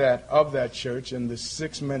that church, in the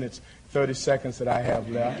 6 minutes, 30 seconds that I have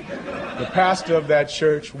left, the pastor of that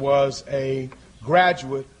church was a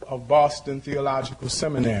graduate of Boston Theological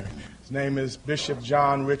Seminary. His name is Bishop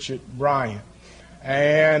John Richard Bryant.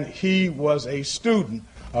 And he was a student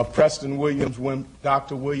of Preston Williams when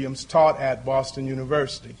Dr. Williams taught at Boston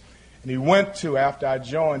University. And he went to, after I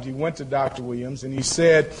joined, he went to Dr. Williams and he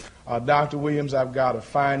said, Dr. Williams, I've got a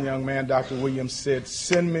fine young man. Dr. Williams said,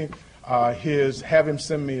 have him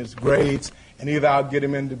send me his grades, and either I'll get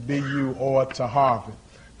him into BU or to Harvard.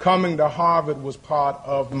 Coming to Harvard was part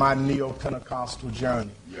of my neo-Pentecostal journey.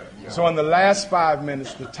 So in the last 5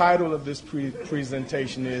 minutes, the title of this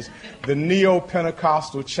presentation is The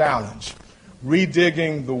Neo-Pentecostal Challenge,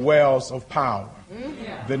 Redigging the Wells of Power.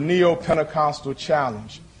 The Neo-Pentecostal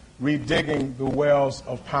Challenge, Redigging the Wells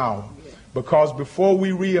of Power. Because before we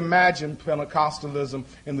reimagine Pentecostalism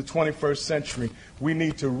in the 21st century, we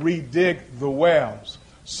need to redig the wells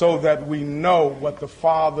so that we know what the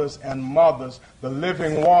fathers and mothers, the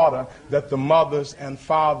living water that the mothers and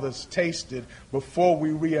fathers tasted before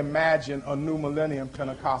we reimagine a new millennium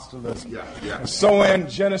Pentecostalism. And so in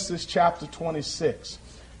Genesis chapter 26,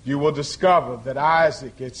 you will discover that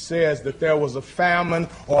Isaac, it says that there was a famine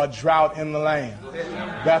or a drought in the land,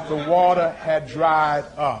 that the water had dried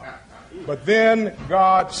up. But then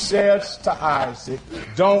God says to Isaac,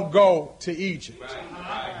 don't go to Egypt.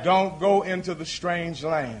 Don't go into the strange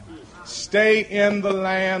land. Stay in the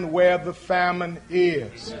land where the famine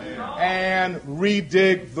is and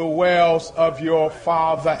redig the wells of your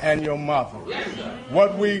father and your mother.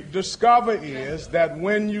 What we discover is that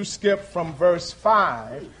when you skip from verse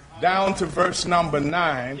 5 down to verse number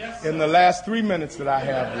 9, in the last 3 minutes that I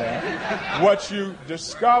have left, what you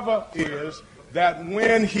discover is that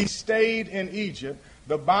when he stayed in Egypt,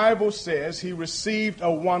 the Bible says he received a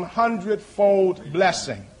 100-fold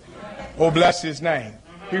blessing. Oh, bless his name.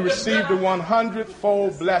 He received a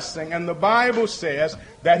 100-fold blessing, and the Bible says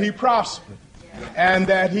that he prospered and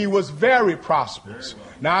that he was very prosperous.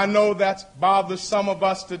 Now, I know that bothers some of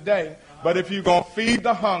us today, but if you're going to feed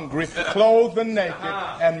the hungry, clothe the naked,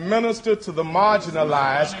 and minister to the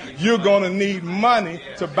marginalized, you're going to need money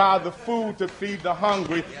to buy the food to feed the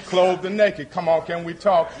hungry, clothe the naked. Come on, can we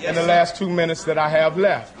talk in the last 2 minutes that I have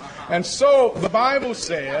left? And so the Bible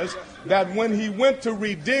says that when he went to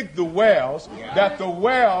redig the wells, that the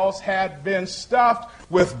wells had been stuffed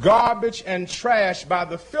with garbage and trash by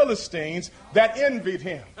the Philistines that envied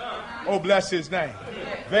him. Oh, bless his name.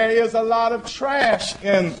 There is a lot of trash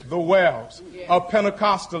in the wells of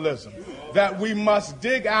Pentecostalism that we must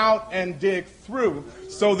dig out and dig through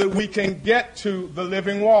so that we can get to the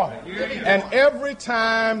living water. And every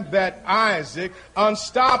time that Isaac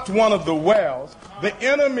unstopped one of the wells, the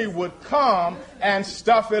enemy would come and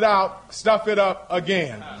stuff it up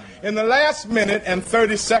again. In the last minute and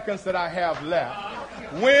 30 seconds that I have left,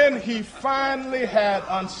 when he finally had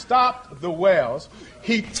unstopped the wells,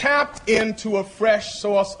 he tapped into a fresh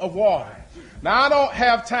source of water. Now, I don't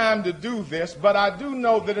have time to do this, but I do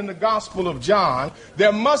know that in the Gospel of John,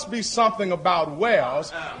 there must be something about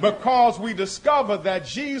wells, because we discover that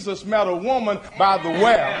Jesus met a woman by the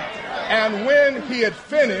well, and when he had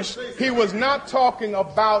finished, he was not talking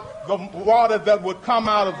about the water that would come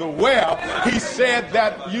out of the well. He said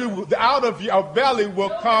that out of your belly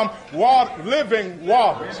will come living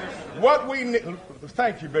waters. What we need,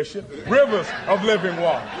 thank you, Bishop, rivers of living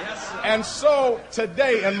water. And so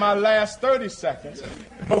today, in my last 30 seconds,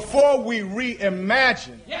 before we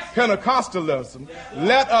reimagine Pentecostalism,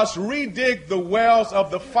 let us redig the wells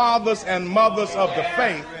of the fathers and mothers of the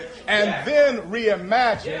faith, and then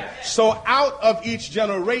reimagine so out of each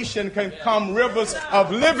generation can come rivers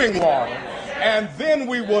of living water, And then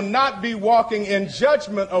we will not be walking in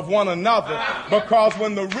judgment of one another, because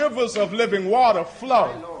when the rivers of living water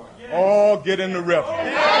flow, all get in the river.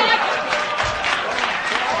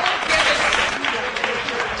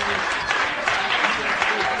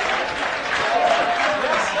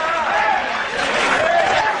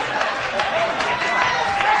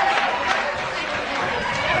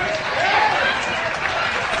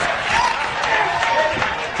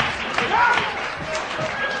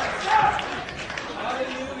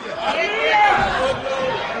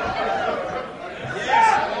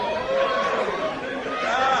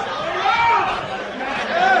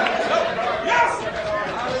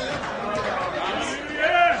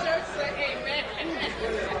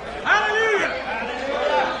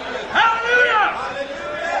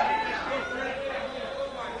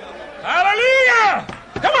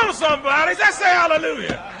 Somebody, let's say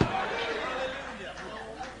hallelujah.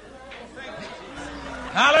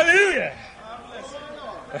 Hallelujah.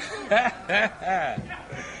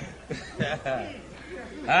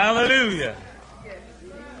 Hallelujah.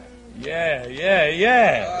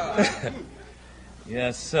 Yeah.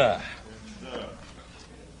 Yes, sir.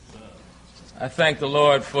 I thank the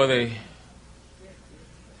Lord for the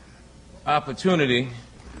opportunity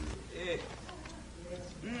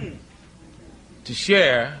to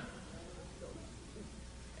share,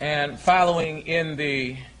 and following in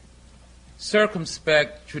the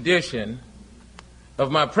circumspect tradition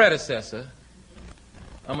of my predecessor,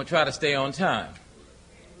 I'm going to try to stay on time.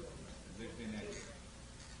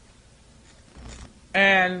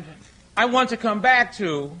 And I want to come back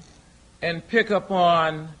to and pick up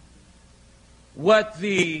on what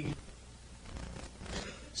the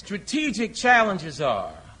strategic challenges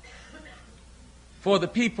are for the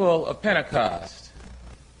people of Pentecost.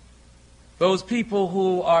 Those people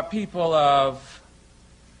who are people of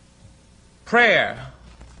prayer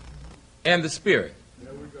and the Spirit.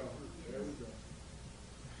 There we go.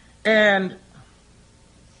 And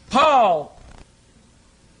Paul,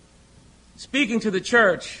 speaking to the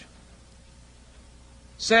church,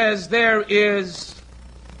 says there is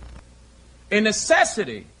a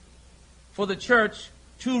necessity for the church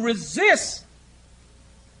to resist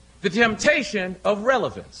the temptation of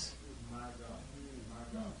relevance.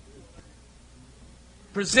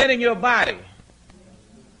 Presenting your body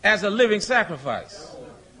as a living sacrifice.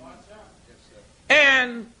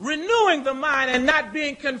 And renewing the mind and not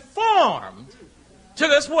being conformed to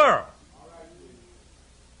this world.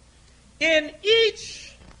 In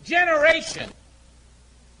each generation,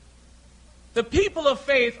 the people of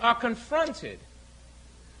faith are confronted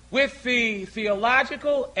with the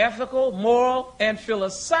theological, ethical, moral, and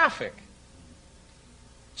philosophic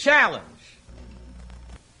challenge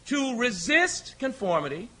to resist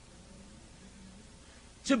conformity,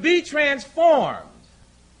 to be transformed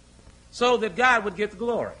so that God would get the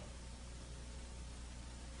glory.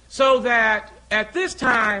 So that at this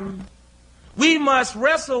time, we must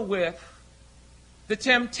wrestle with the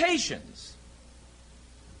temptations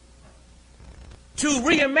to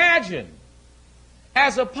reimagine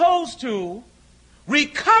as opposed to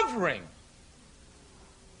recovering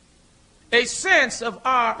a sense of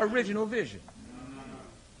our original vision.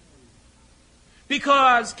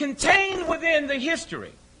 Because contained within the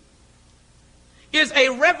history is a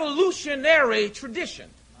revolutionary tradition.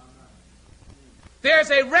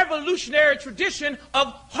 There's a revolutionary tradition of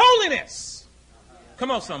holiness.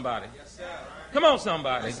 Come on, somebody. Come on,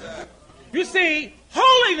 somebody. You see,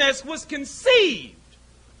 holiness was conceived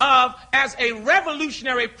of as a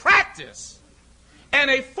revolutionary practice and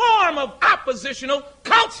a form of oppositional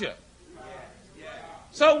culture.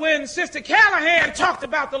 So when Sister Callahan talked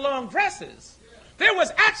about the long dresses, there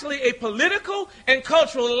was actually a political and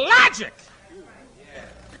cultural logic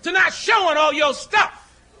to not showing all your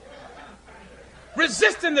stuff,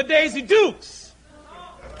 resisting the Daisy Dukes.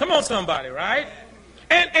 Come on, somebody, right?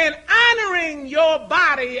 And honoring your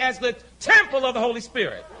body as the temple of the Holy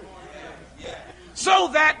Spirit. So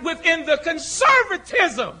that within the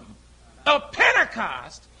conservatism of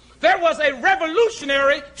Pentecost, there was a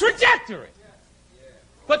revolutionary trajectory.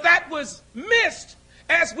 But that was missed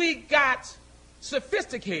as we got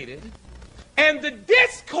sophisticated, and the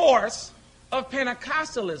discourse of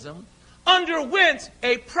Pentecostalism underwent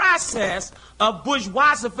a process of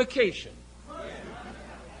bourgeoisification.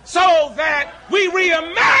 So that we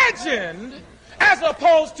reimagined, as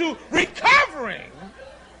opposed to recovering,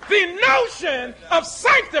 the notion of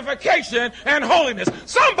sanctification and holiness.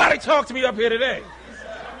 Somebody talk to me up here today.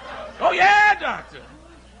 Oh yeah, doctor.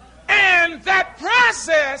 And that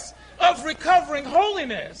process of recovering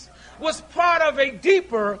holiness was part of a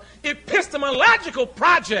deeper epistemological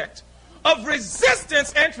project of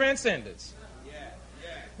resistance and transcendence.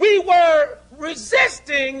 We were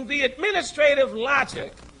resisting the administrative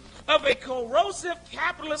logic of a corrosive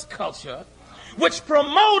capitalist culture which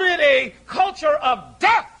promoted a culture of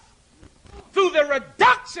death through the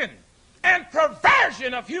reduction and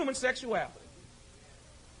perversion of human sexuality.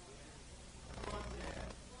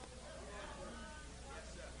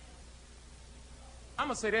 I'm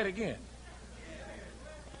going to say that again.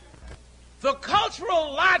 The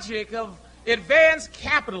cultural logic of advanced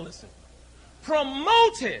capitalism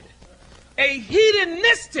promoted a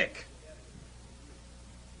hedonistic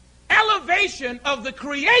elevation of the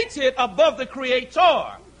created above the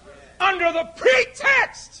creator under the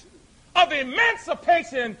pretext of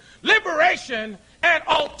emancipation, liberation, and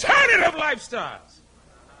alternative lifestyles.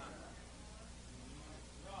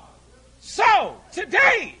 So,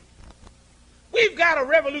 today, we've got a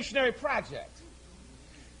revolutionary project.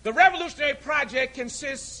 The revolutionary project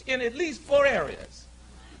consists in at least 4 areas.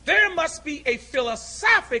 There must be a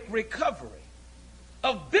philosophic recovery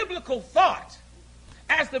of biblical thought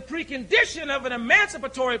as the precondition of an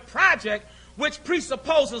emancipatory project which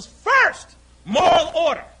presupposes first moral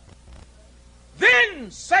order, then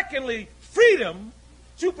secondly freedom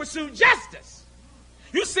to pursue justice.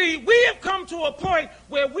 You see, we have come to a point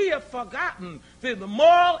where we have forgotten the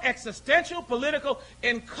moral, existential, political,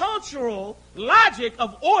 and cultural logic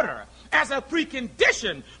of order as a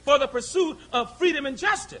precondition for the pursuit of freedom and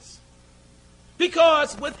justice.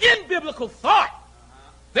 Because within biblical thought,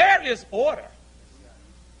 there is order.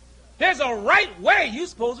 There's a right way you're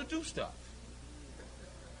supposed to do stuff.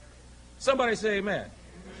 Somebody say amen.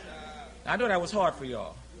 I know that was hard for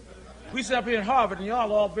y'all. We sit up here in Harvard, and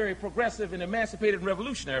y'all are all very progressive and emancipated and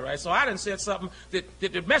revolutionary, right? So I done said something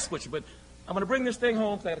that messed with you, but I'm going to bring this thing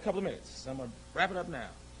home for a couple of minutes. I'm going to wrap it up now.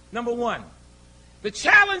 Number 1, the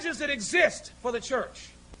challenges that exist for the church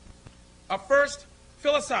are first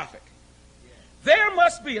philosophic. There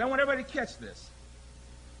must be, and I want everybody to catch this,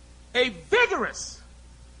 a vigorous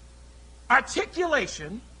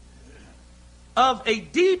articulation of a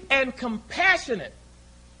deep and compassionate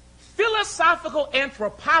philosophical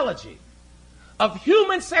anthropology of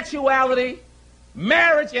human sexuality,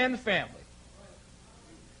 marriage, and family.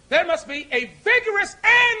 There must be a vigorous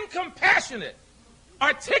and compassionate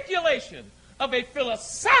articulation of a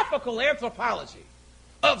philosophical anthropology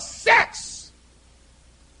of sex.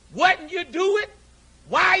 When you do it,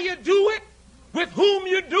 why you do it, with whom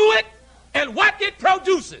you do it, and what it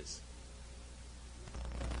produces.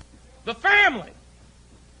 The family.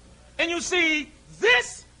 And you see,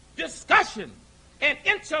 this discussion and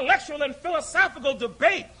intellectual and philosophical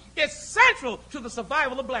debate is central to the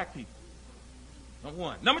survival of black people. Number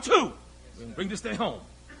 1. Number 2, we can bring this thing home.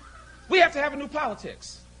 We have to have a new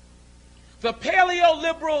politics. The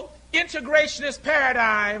paleo-liberal integrationist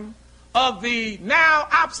paradigm of the now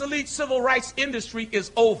obsolete civil rights industry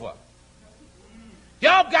is over.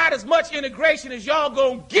 Y'all got as much integration as y'all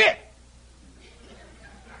gonna get.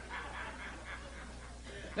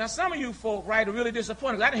 Now, some of you folk, right, are really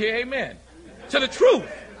disappointed. I didn't hear amen to the truth.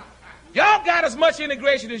 Y'all got as much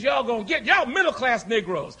integration as y'all gonna get. Y'all middle-class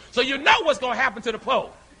Negroes, so you know what's gonna happen to the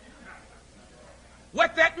Pope.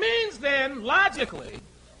 What that means then, logically,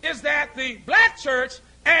 is that the black church,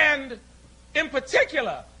 and in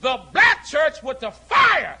particular, the black church with the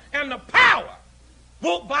fire and the power,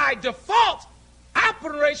 will by default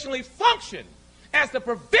operationally function as the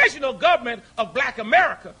provisional government of black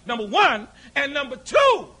America, number 1, and number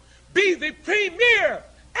 2, be the premier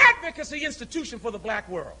advocacy institution for the black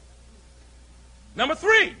world. Number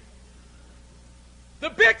 3, the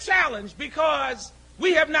big challenge, because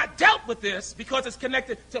we have not dealt with this because it's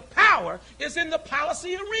connected to power, is in the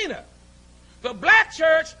policy arena. The black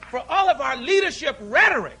church, for all of our leadership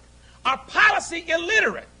rhetoric, are policy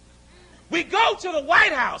illiterate. We go to the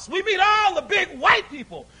White House. We meet all the big white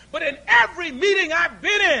people. But in every meeting I've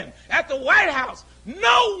been in at the White House,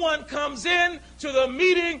 no one comes in to the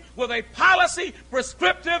meeting with a policy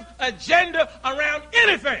prescriptive agenda around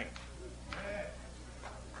anything.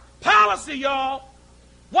 Policy, y'all.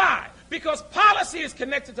 Why? Because policy is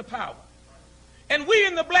connected to power. And we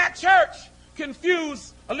in the black church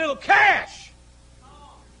confuse a little cash,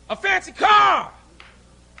 a fancy car,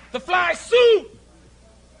 the fly suit,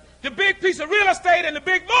 the big piece of real estate, and the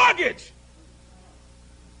big mortgage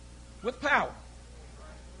with power.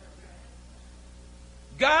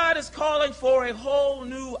 God is calling for a whole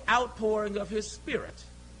new outpouring of his spirit.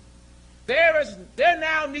 There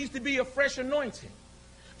now needs to be a fresh anointing.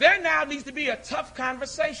 There now needs to be a tough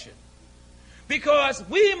conversation, because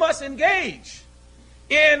we must engage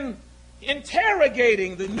in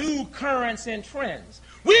interrogating the new currents and trends.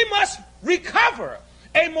 We must recover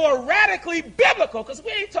a more radically biblical, because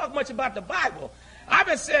we ain't talking much about the Bible, I've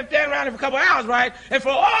been standing around here for a couple of hours, right? And for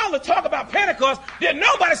all the talk about Pentecost, did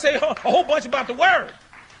nobody say a whole bunch about the word?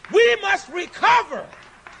 We must recover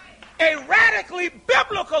a radically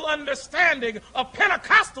biblical understanding of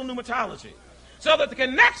Pentecostal pneumatology, so that the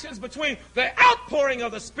connections between the outpouring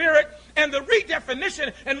of the Spirit and the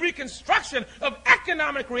redefinition and reconstruction of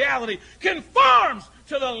economic reality conforms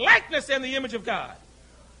to the likeness and the image of God.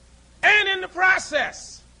 And in the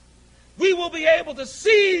process, we will be able to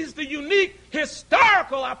seize the unique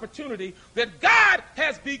historical opportunity that God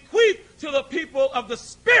has bequeathed to the people of the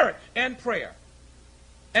Spirit and prayer.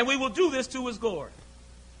 And we will do this to his glory.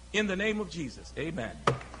 In the name of Jesus, amen.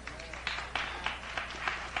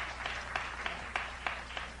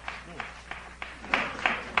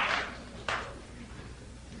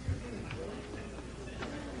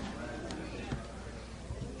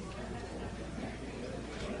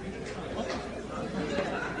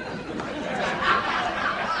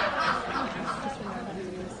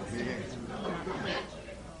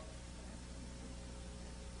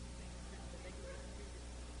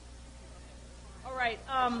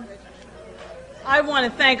 I want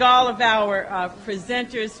to thank all of our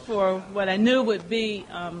presenters for what I knew would be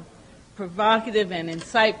provocative and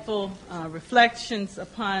insightful reflections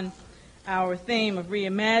upon our theme of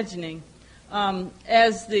reimagining.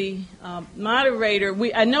 As the moderator,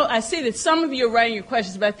 I see that some of you are writing your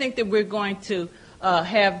questions, but I think that we're going to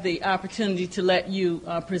have the opportunity to let you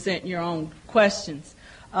present your own questions.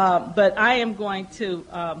 But I am going to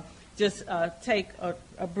just take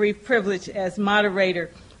a brief privilege as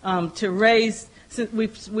moderator to raise, since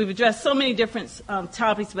we've addressed so many different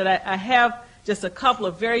topics, but I have just a couple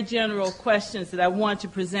of very general questions that I want to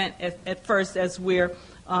present at first as we're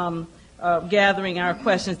gathering our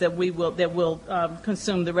questions that will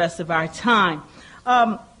consume the rest of our time.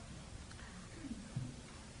 I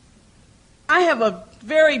have a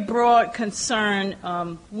very broad concern.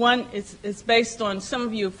 One is based on, some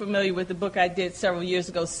of you are familiar with the book I did several years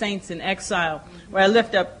ago, Saints in Exile, where I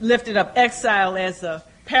lifted up exile as a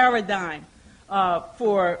paradigm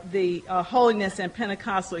for the holiness and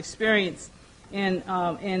Pentecostal experience in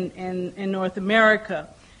North America.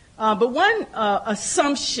 But one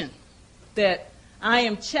assumption that I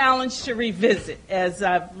am challenged to revisit as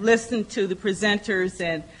I've listened to the presenters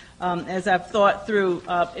and as I've thought through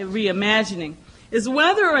reimagining is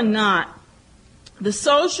whether or not the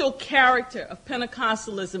social character of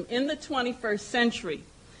Pentecostalism in the 21st century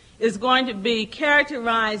is going to be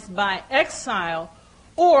characterized by exile,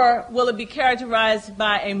 or will it be characterized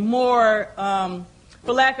by a more,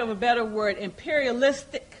 for lack of a better word,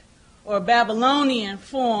 imperialistic or Babylonian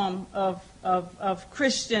form of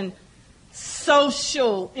Christian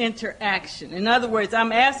social interaction? In other words,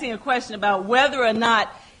 I'm asking a question about whether or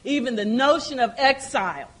not even the notion of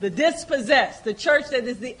exile, the dispossessed, the church that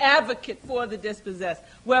is the advocate for the dispossessed,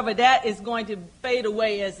 whether that is going to fade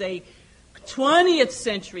away as a 20th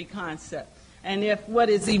century concept, and if what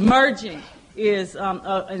is emerging is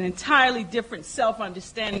an entirely different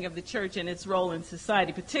self-understanding of the church and its role in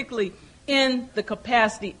society, particularly in the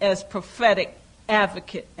capacity as prophetic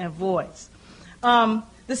advocate and voice.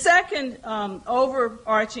 The second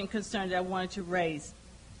overarching concern that I wanted to raise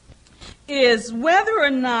is whether or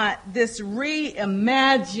not this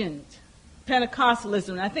reimagined Pentecostalism,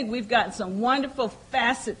 and I think we've gotten some wonderful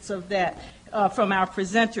facets of that from our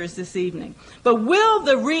presenters this evening, but will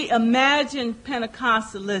the reimagined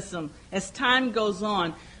Pentecostalism, as time goes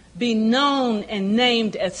on, be known and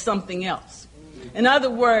named as something else? In other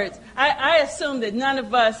words, I assume that none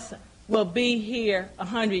of us will be here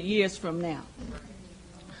 100 years from now.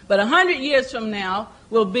 But 100 years from now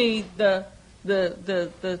will be the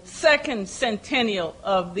second centennial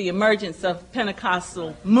of the emergence of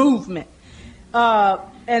Pentecostal movement.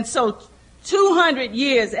 And so 200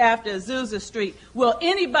 years after Azusa Street, will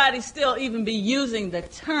anybody still even be using the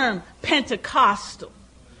term Pentecostal?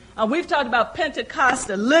 We've talked about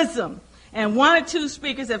Pentecostalism, and one or two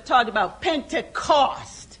speakers have talked about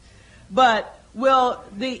Pentecost. But will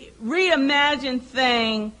the reimagined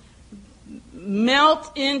thing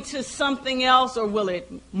melt into something else, or will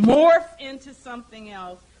it morph into something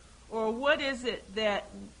else? Or what is it that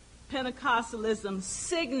Pentecostalism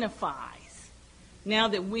signifies now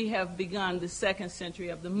that we have begun the second century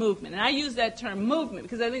of the movement? And I use that term movement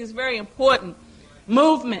because I think it's very important.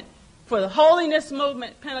 Movement for the holiness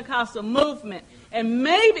movement, Pentecostal movement. And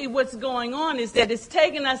maybe what's going on is that it's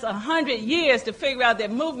taken us 100 years to figure out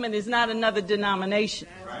that movement is not another denomination.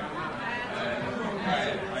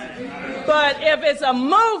 But if it's a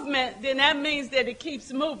movement, then that means that it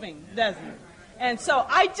keeps moving, doesn't it? And so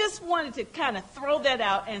I just wanted to kind of throw that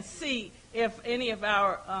out and see if any of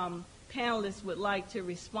our panelists would like to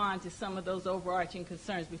respond to some of those overarching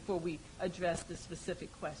concerns before we address the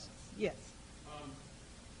specific questions. Yes.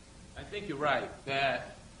 I think you're right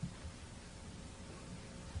that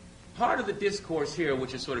part of the discourse here,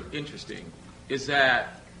 which is sort of interesting, is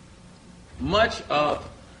that much of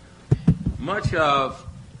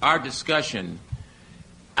our discussion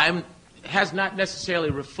has not necessarily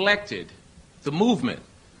reflected the movement.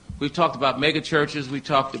 We've talked about mega churches, we've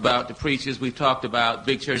talked about the preachers, we've talked about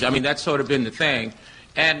big churches. I mean, that's sort of been the thing.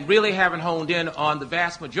 And really haven't honed in on the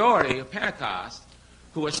vast majority of Pentecost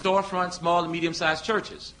who are storefront, small and medium-sized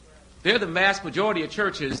churches. They're the vast majority of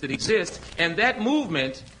churches that exist, and that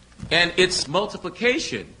movement and its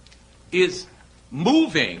multiplication is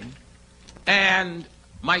moving. And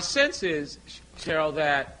my sense is, Cheryl,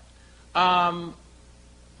 that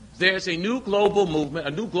there's a new global movement,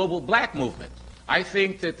 a new global black movement. I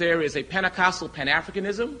think that there is a Pentecostal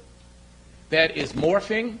Pan-Africanism that is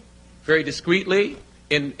morphing very discreetly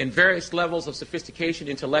in various levels of sophistication,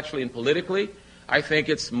 intellectually and politically. I think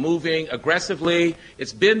it's moving aggressively.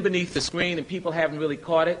 It's been beneath the screen, and people haven't really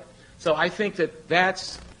caught it. So I think that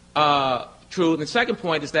that's true. And the second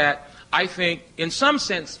point is that I think, in some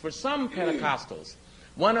sense, for some Pentecostals,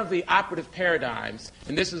 one of the operative paradigms,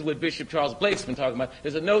 and this is what Bishop Charles Blake's been talking about,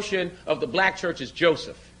 is a notion of the black church as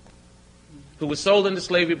Joseph, who was sold into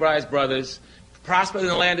slavery by his brothers, prospered in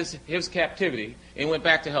the land of his captivity, and went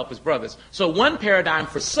back to help his brothers. So one paradigm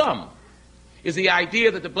for some is the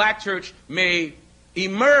idea that the black church may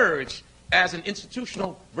emerge as an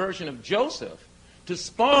institutional version of Joseph to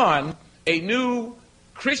spawn a new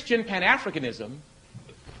Christian Pan-Africanism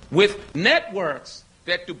with networks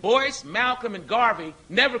that Du Bois, Malcolm, and Garvey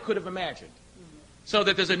never could have imagined. So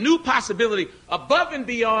that there's a new possibility above and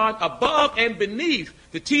beyond, above and beneath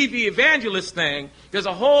the TV evangelist thing. There's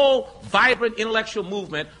a whole vibrant intellectual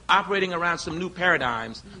movement operating around some new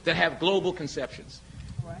paradigms that have global conceptions.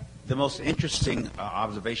 The most interesting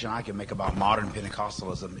observation I can make about modern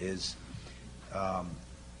Pentecostalism is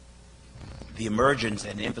the emergence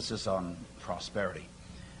and emphasis on prosperity.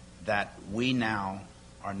 That we now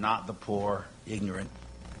are not the poor, ignorant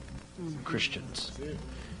Christians.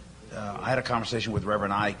 I had a conversation with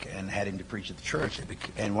Reverend Ike and had him to preach at the church,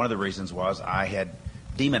 and one of the reasons was I had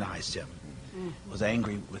demonized him, was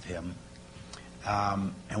angry with him.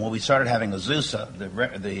 And when we started having Azusa,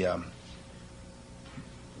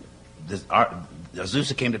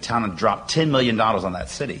 Azusa came to town and dropped $10 million on that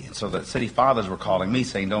city. And so the city fathers were calling me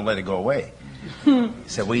saying, don't let it go away. He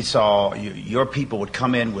said, we saw your people would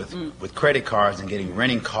come in with credit cards and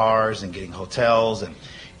renting cars and getting hotels, and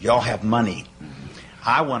y'all have money.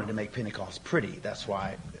 I wanted to make Pentecost pretty. That's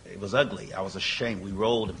why it was ugly. I was ashamed. We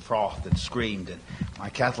rolled and frothed and screamed, and my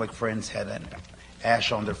Catholic friends had an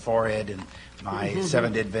ash on their forehead, and my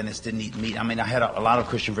Seventh-day Adventists didn't eat meat. I mean, I had a lot of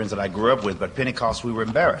Christian friends that I grew up with, but Pentecost, we were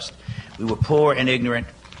embarrassed. We were poor and ignorant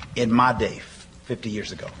in my day, 50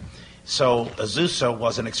 years ago. So Azusa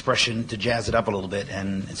was an expression to jazz it up a little bit,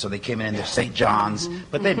 and so they came in their St. John's,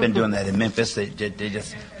 but they'd been doing that in Memphis. They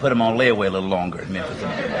just put them on layaway a little longer in Memphis.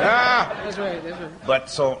 That's right, that's right. But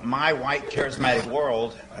so my white charismatic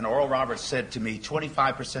world, and Oral Roberts said to me,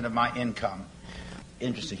 25% of my income.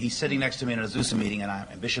 Interesting. He's sitting next to me in an Azusa meeting, and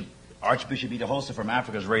Archbishop Ida Hosta from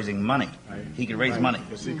Africa is raising money. He could raise money.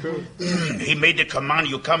 Yes, he could. He made the command,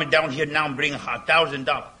 you're coming down here now and bring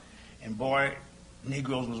 $1,000. And boy,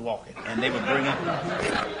 Negroes was walking, and they would bring it.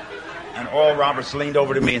 And Oral Roberts leaned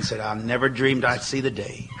over to me and said, I never dreamed I'd see the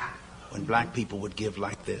day when black people would give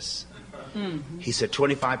like this. He said,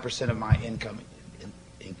 25% of my income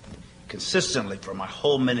consistently for my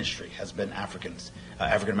whole ministry has been African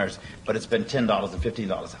Americans, but it's been $10 and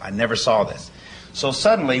 $15. I never saw this. So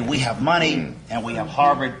suddenly we have money and we have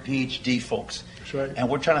Harvard PhD folks. That's right. And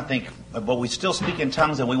we're trying to think, but we still speak in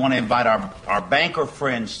tongues, and we want to invite our banker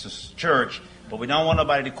friends to church, but we don't want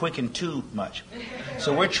nobody to quicken too much.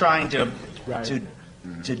 So we're trying to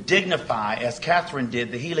dignify, as Catherine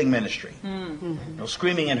did, the healing ministry. No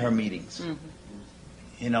screaming in her meetings.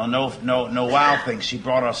 You know, no wild things. She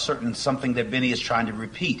brought us something that Benny is trying to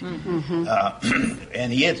repeat,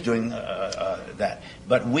 and he is doing that.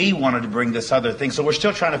 But we wanted to bring this other thing, so we're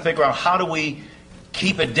still trying to figure out how do we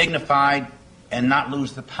keep it dignified and not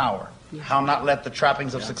lose the power. How not let the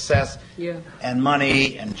trappings of success and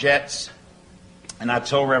money and jets. And I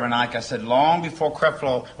told Reverend Ike, I said, long before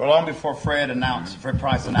Creflo, or long before Fred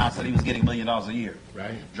Price announced that he was getting $1 million a year,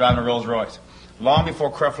 driving a Rolls Royce. Long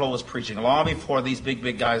before Creflo was preaching, long before these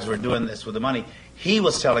big guys were doing this with the money, he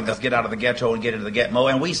was telling us, get out of the ghetto and get into the ghetto,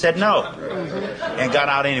 and we said no, and got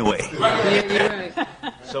out anyway.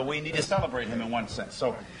 So we need to celebrate him in one sense.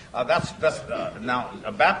 So now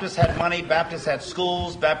Baptists had money, Baptists had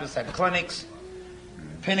schools, Baptists had clinics.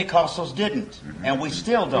 Pentecostals didn't, and we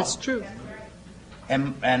still don't. That's true.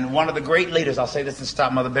 And one of the great leaders, I'll say this and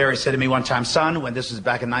stop, Mother Berry said to me one time, son, when this was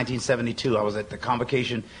back in 1972, I was at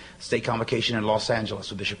the state convocation in Los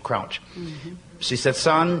Angeles with Bishop Crouch. Mm-hmm. She said,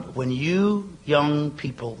 son, when you young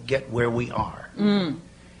people get where we are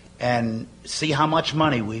and see how much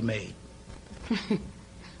money we made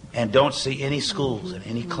and don't see any schools and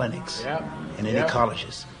any clinics and any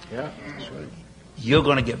colleges, you're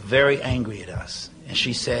going to get very angry at us. And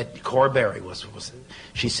she said, Cora Berry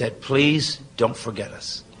she said, please don't forget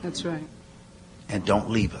us. That's right. And don't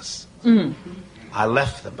leave us. Mm-hmm. I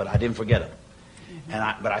left them, but I didn't forget them.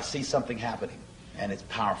 Mm-hmm. But I see something happening, and it's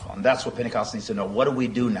powerful. And that's what Pentecostals needs to know. What do we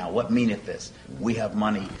do now? What meaneth this? We have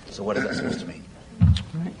money, so what is that supposed to mean?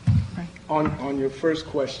 Right. On your first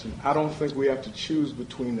question, I don't think we have to choose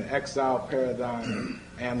between the exile paradigm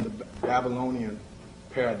and the Babylonian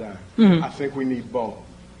paradigm. Mm-hmm. I think we need both.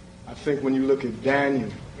 I think when you look at Daniel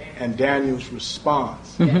and Daniel's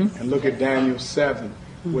response, and look at Daniel 7,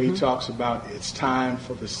 where he talks about it's time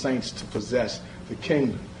for the saints to possess the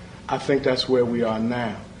kingdom, I think that's where we are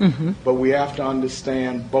now. Mm-hmm. But we have to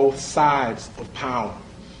understand both sides of power.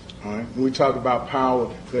 All right? When we talk about power,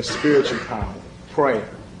 there's spiritual power, prayer,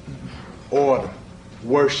 order,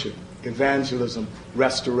 worship, evangelism,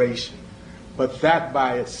 restoration. But that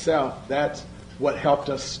by itself, that's what helped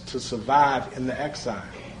us to survive in the exile.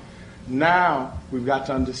 Now we've got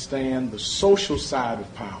to understand the social side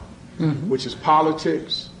of power, which is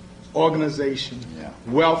politics, organization,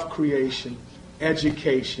 wealth creation,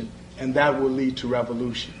 education, and that will lead to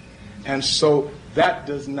revolution. And so that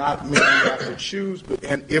does not mean we have to choose.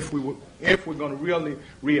 And if we're going to really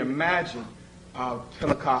reimagine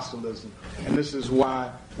Pentecostalism, and this is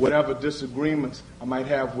why whatever disagreements I might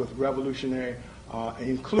have with revolutionary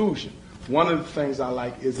inclusion, one of the things I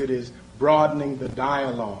like is it is broadening the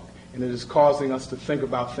dialogue. And it is causing us to think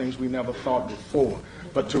about things we never thought before.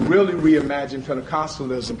 But to really reimagine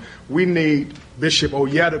Pentecostalism, we need Bishop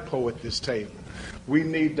Oyedepo at this table. We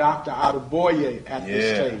need Dr. Adeboye at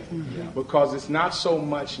this table. Because it's not so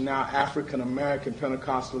much now African-American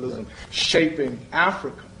Pentecostalism shaping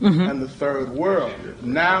Africa and the third world.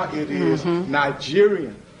 Now it is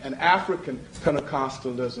Nigerian and African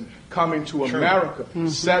Pentecostalism coming to America,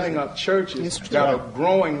 setting up churches that are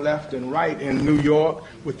growing left and right in New York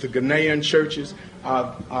with the Ghanaian churches.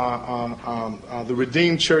 The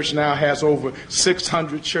Redeemed Church now has over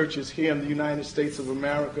 600 churches here in the United States of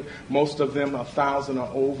America, most of them 1,000 or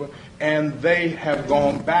over, and they have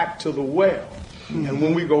gone back to the well. And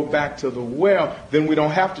when we go back to the well, then we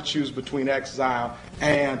don't have to choose between exile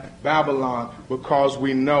and Babylon because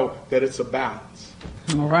we know that it's a balance.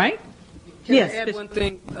 All right. Can I add one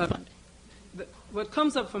thing? What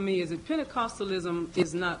comes up for me is that Pentecostalism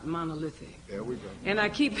is not monolithic. There we go. And I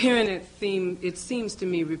keep hearing that theme, it seems to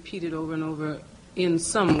me, repeated over and over in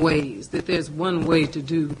some ways, that there's one way to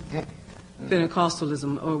do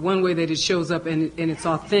Pentecostalism, or one way that it shows up and it's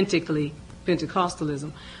authentically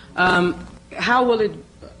Pentecostalism. How will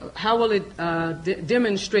it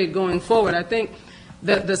demonstrate going forward? I think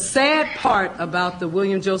the sad part about the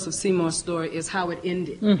William Joseph Seymour story is how it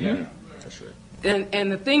ended. Mm-hmm. Yeah, that's right.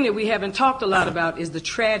 And the thing that we haven't talked a lot about is the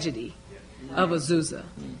tragedy of Azusa.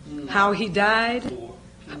 How he died,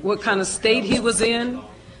 what kind of state he was in,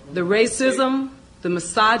 the racism, the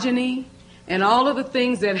misogyny, and all of the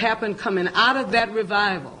things that happened coming out of that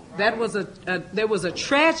revival. There was a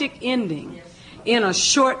tragic ending in a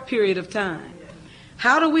short period of time.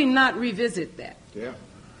 How do we not revisit that? Yeah.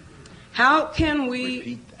 How can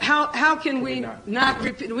we not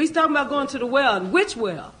repeat? We're talking about going to the well. Which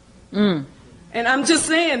well? And I'm just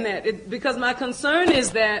saying that because my concern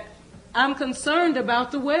is that I'm concerned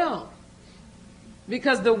about the well.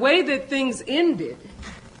 Because the way that things ended,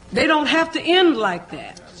 they don't have to end like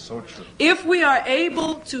that. That's so true. If we are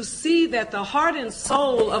able to see that the heart and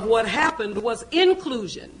soul of what happened was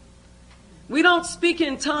inclusion, we don't speak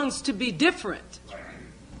in tongues to be different.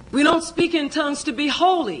 We don't speak in tongues to be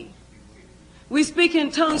holy. We speak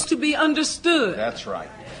in tongues to be understood. That's right.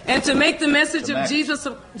 And to make the message of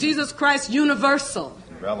Jesus Christ universal.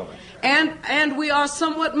 Relevant. And we are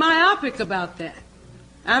somewhat myopic about that.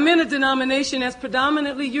 I'm in a denomination that's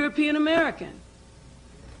predominantly European American.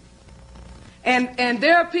 And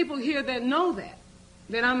there are people here that know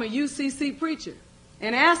that I'm a UCC preacher.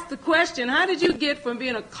 And ask the question, how did you get from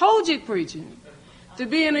being a Kojic preacher to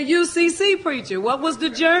being a UCC preacher? What was the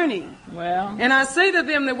journey? Well, and I say to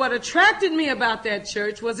them that what attracted me about that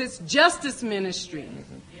church was its justice ministry.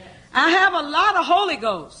 I have a lot of Holy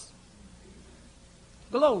Ghost.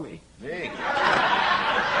 Glory.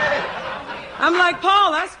 I'm like,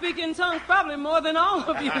 Paul, I speak in tongues probably more than all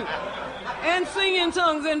of you. And sing in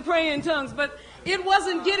tongues and pray in tongues. But it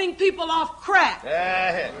wasn't getting people off crack.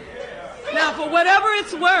 Now, for whatever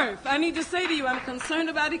it's worth, I need to say to you, I'm concerned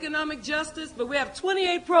about economic justice, but we have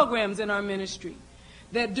 28 programs in our ministry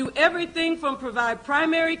that do everything from provide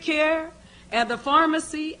primary care and the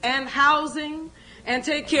pharmacy and housing and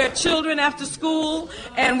take care of children after school.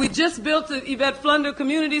 And we just built the Yvette Flunder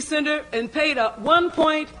Community Center and paid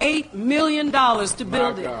 $1.8 million to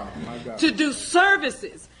build it, to do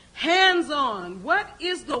services, hands-on. What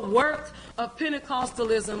is the work of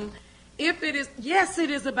Pentecostalism? If it is, yes,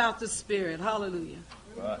 it is about the Spirit. Hallelujah.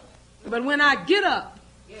 But when I get up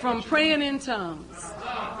from praying in tongues,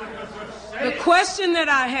 the question that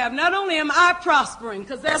I have, not only am I prospering,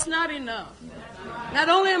 because that's not enough. Not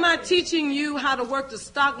only am I teaching you how to work the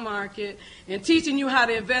stock market and teaching you how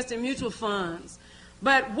to invest in mutual funds,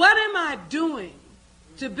 but what am I doing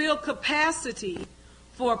to build capacity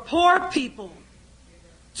for poor people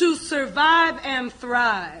to survive and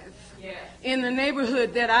thrive in the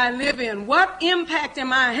neighborhood that I live in? What impact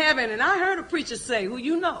am I having? And I heard a preacher say, who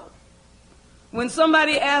you know, when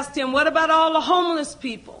somebody asked him, what about all the homeless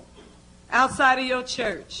people outside of your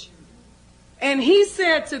church? And he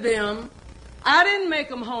said to them, I didn't make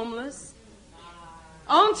them homeless.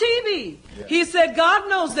 On TV, he said, God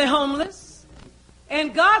knows they're homeless,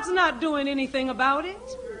 and God's not doing anything about it.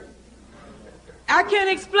 I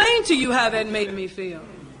can't explain to you how that made me feel.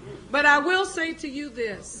 But I will say to you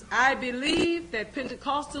this. I believe that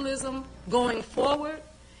Pentecostalism going forward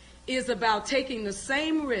is about taking the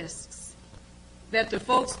same risks that the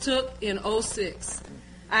folks took in 2006.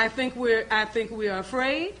 I think we are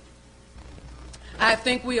afraid. I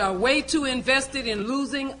think we are way too invested in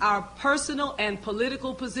losing our personal and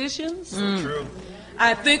political positions. True.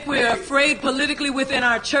 I think we are afraid politically within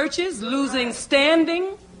our churches, losing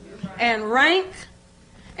standing and rank.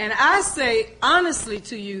 And I say honestly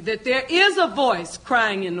to you that there is a voice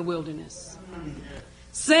crying in the wilderness,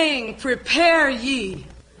 saying, prepare ye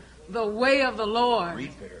the way of the Lord.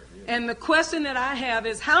 And the question that I have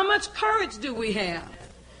is, how much courage do we have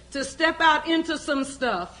to step out into some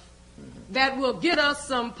stuff that will get us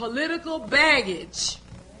some political baggage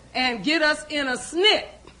and get us in a snit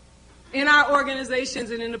in our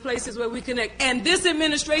organizations and in the places where we connect? And this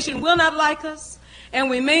administration will not like us, and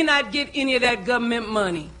we may not get any of that government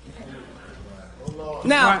money.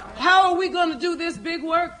 Now, how are we going to do this big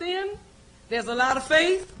work then? There's a lot of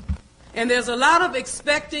faith, and there's a lot of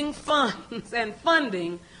expecting funds and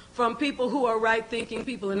funding from people who are right-thinking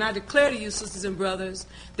people. And I declare to you, sisters and brothers,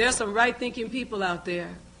 there's some right-thinking people out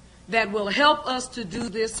there that will help us to do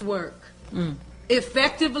this work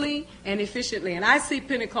effectively and efficiently. And I see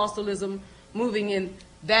Pentecostalism moving in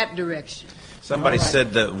that direction. Somebody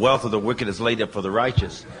said the wealth of the wicked is laid up for the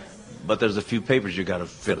righteous, but there's a few papers you got to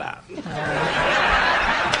fill out. Yes,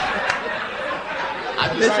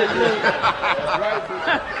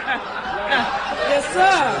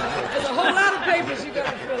 sir. There's a whole lot of papers you got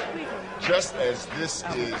to fill out. Just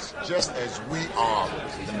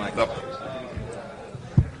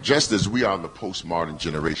as we are the postmodern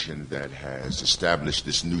generation that has established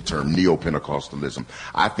this new term, neo-Pentecostalism,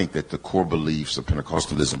 I think that the core beliefs of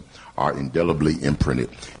Pentecostalism are indelibly imprinted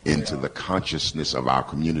into the consciousness of our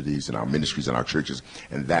communities and our ministries and our churches,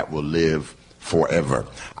 and that will live forever.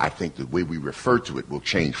 I think the way we refer to it will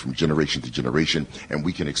change from generation to generation, and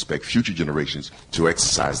we can expect future generations to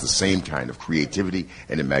exercise the same kind of creativity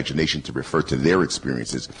and imagination to refer to their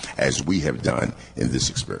experiences as we have done in this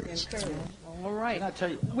experience. All right.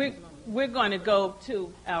 We're going to go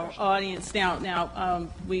to our audience now. Now,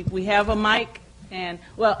 we have a mic, and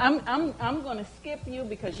well, I'm going to skip you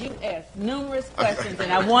because you asked numerous questions,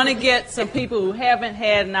 and I want to get some people who haven't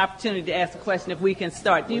had an opportunity to ask a question. If we can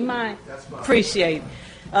start, do you mind? Appreciate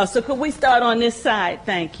it. So, could we start on this side?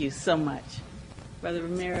 Thank you so much, Brother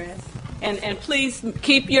Ramirez, and please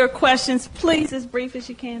keep your questions, please, as brief as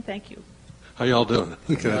you can. Thank you. How y'all doing?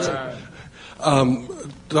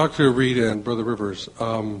 Dr. Reed and Brother Rivers,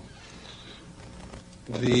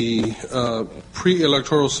 the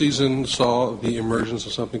pre-electoral season saw the emergence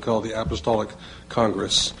of something called the Apostolic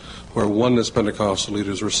Congress, where oneness Pentecostal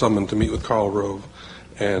leaders were summoned to meet with Karl Rove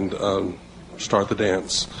and start the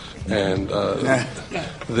dance. And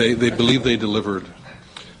they believed they delivered.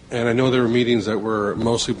 And I know there were meetings that were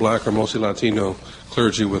mostly black or mostly Latino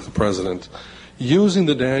clergy with the president. Using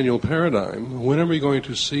the Daniel paradigm, when are we going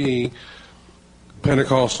to see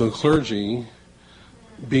Pentecostal clergy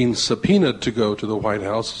being subpoenaed to go to the White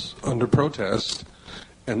House under protest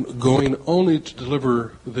and going only to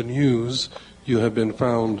deliver the news you have been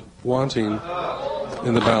found wanting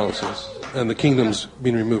in the balances, and the kingdom's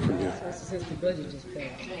being removed from you.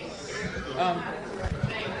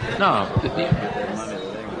 No,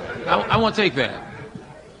 I won't take that.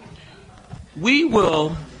 We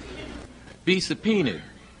will be subpoenaed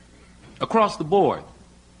across the board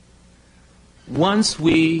once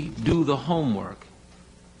we do the homework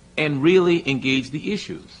and really engage the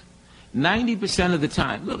issues. 90% of the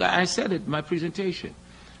time, look, I said it in my presentation,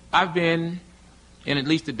 I've been in at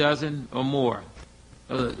least a dozen or more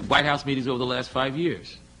White House meetings over the last 5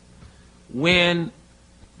 years. When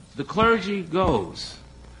the clergy goes,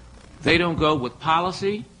 they don't go with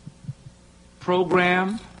policy,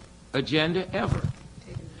 program, agenda, ever.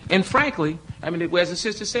 And frankly, I mean, as the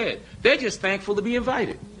sister said, they're just thankful to be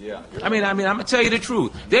invited. Yeah. I mean, I'm going to tell you the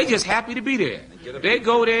truth. They're just happy to be there. They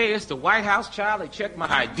go there. It's the White House, child. They check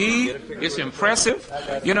my ID. It's impressive.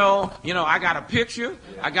 You know, I got a picture.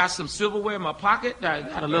 I got some silverware in my pocket. I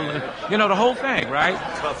got a little, the whole thing, right?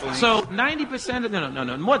 So 90% of,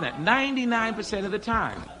 no, more than that, 99% of the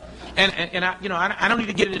time. And I don't need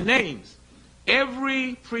to get into names.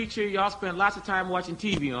 Every preacher y'all spend lots of time watching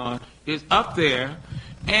TV on is up there,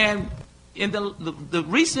 and in the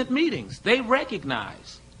recent meetings, they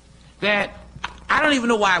recognize that I don't even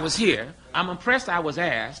know why I was here. I'm impressed I was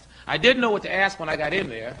asked. I didn't know what to ask when I got in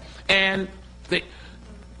there. And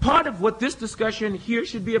part of what this discussion here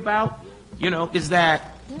should be about, is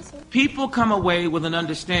that people come away with an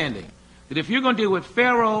understanding that if you're going to deal with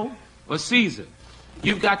Pharaoh or Caesar,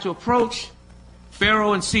 you've got to approach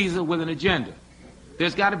Pharaoh and Caesar with an agenda.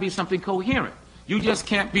 There's got to be something coherent. You just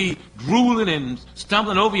can't be drooling and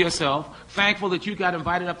stumbling over yourself, thankful that you got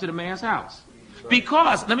invited up to the man's house.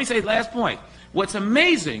 Because, let me say the last point, what's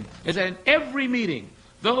amazing is that in every meeting,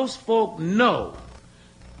 those folk know,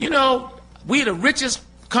 we're the richest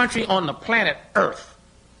country on the planet Earth.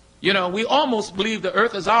 We almost believe the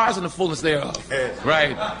earth is ours and the fullness thereof,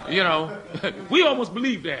 right? We almost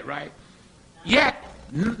believe that, right? Yet,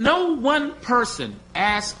 no one person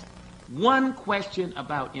asked one question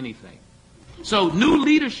about anything. So new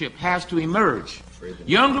leadership has to emerge.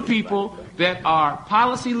 Younger people that are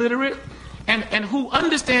policy literate and who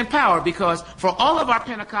understand power, because for all of our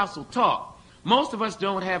Pentecostal talk, most of us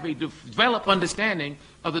don't have a developed understanding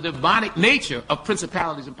of the demonic nature of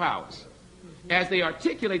principalities and powers as they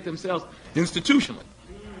articulate themselves institutionally.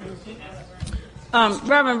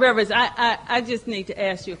 Reverend Rivers, I just need to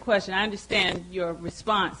ask you a question. I understand your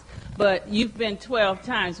response, but you've been 12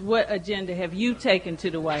 times. What agenda have you taken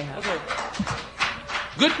to the White House? Okay.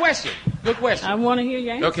 Good question. Good question. I want to hear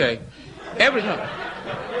your answer. Okay.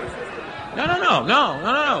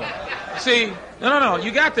 No. See, no.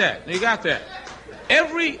 You got that.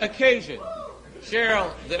 Every occasion,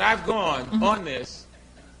 Cheryl, that I've gone on this,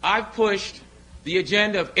 I've pushed the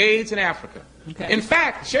agenda of AIDS in Africa. Okay. In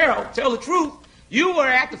fact, Cheryl, tell the truth, you were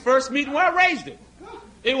at the first meeting where I raised it.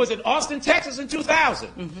 It was in Austin, Texas in 2000.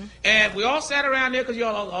 Mm-hmm. And we all sat around there because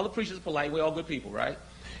all the preachers are polite. We're all good people, right?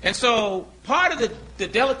 And so part of the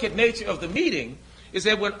delicate nature of the meeting is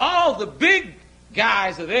that when all the big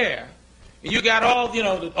guys are there, and you got all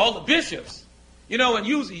the bishops, and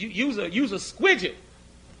use a squidget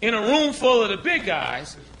in a room full of the big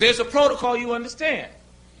guys, there's a protocol you understand.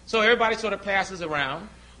 So everybody sort of passes around.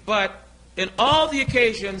 But in all the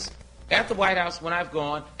occasions at the White House when I've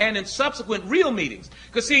gone, and in subsequent real meetings,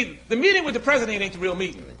 because see, the meeting with the president ain't the real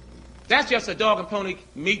meeting. That's just a dog and pony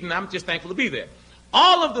meeting. I'm just thankful to be there.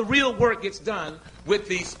 All of the real work gets done with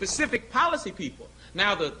the specific policy people.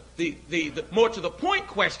 Now, the more to the point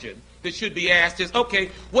question that should be asked is, okay,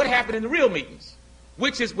 what happened in the real meetings?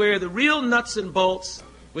 Which is where the real nuts and bolts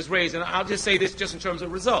was raised. And I'll just say this just in terms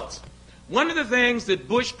of results. One of the things that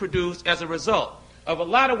Bush produced as a result of a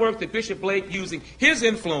lot of work that Bishop Blake, using his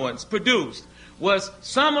influence, produced was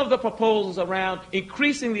some of the proposals around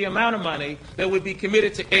increasing the amount of money that would be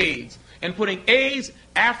committed to AIDS and putting AIDS,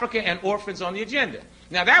 Africa, and orphans on the agenda.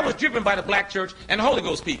 Now, that was driven by the black church and the Holy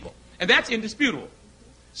Ghost people, and that's indisputable.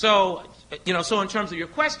 So, so in terms of your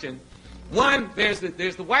question, one, there's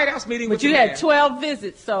the White House meeting. But you had 12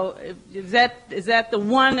 visits, so is that the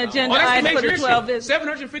one agenda item for the 12 visits?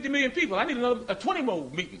 750 million people. I need another 20 more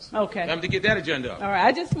meetings. Okay. To get that agenda up. All right,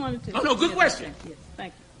 I just wanted to. Oh, no, good question. Yes,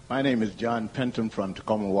 thank you. My name is John Penton from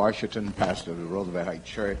Tacoma, Washington, pastor of the Roosevelt Heights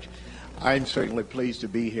Church. I'm certainly pleased to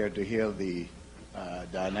be here to hear the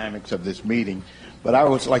dynamics of this meeting, but I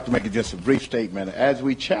would like to make just a brief statement. As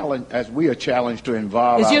we are challenged to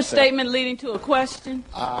involve. Is your statement leading to a question?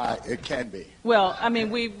 It can be. Well, I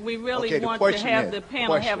mean, we really want to have the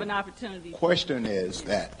panel have an opportunity.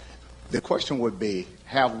 The question would be,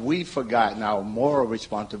 have we forgotten our moral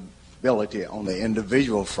responsibility on the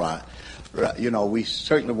individual front. We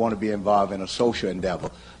certainly want to be involved in a social endeavor,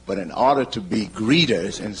 but in order to be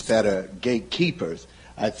greeters instead of gatekeepers,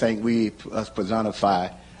 I think we must personify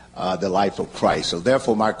the life of Christ. So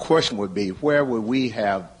therefore, my question would be, where would we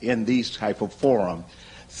have in these type of forums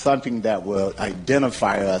something that will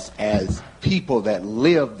identify us as people that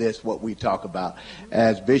live this, what we talk about,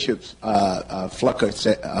 as Bishop Flunder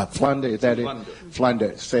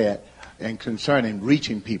said, and concerning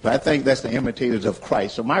reaching people. I think that's the imitators of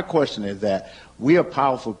Christ. So my question is that we are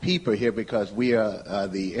powerful people here because we are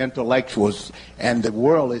the intellectuals, and the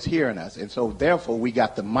world is hearing us. And so therefore we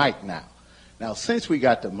got the mic now. Now, since we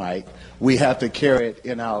got the mic, we have to carry it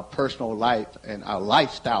in our personal life and our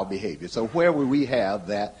lifestyle behavior. So where would we have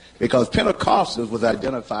that? Because Pentecostals was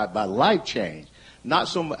identified by life change. Not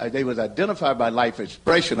so much, they was identified by life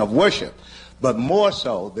expression of worship, but more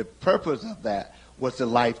so the purpose of that was the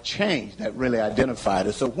life change that really identified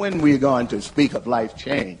us. So when we're going to speak of life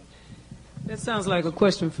change. That sounds like a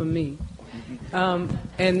question for me.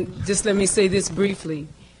 And just let me say this briefly.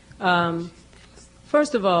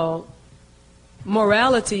 First of all,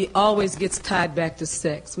 morality always gets tied back to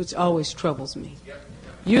sex, which always troubles me.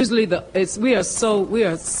 Usually we are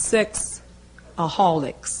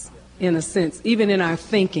sexaholics in a sense, even in our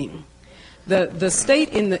thinking. The state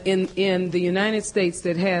in the United States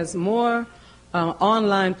that has more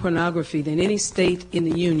online pornography than any state in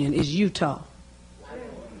the Union is Utah,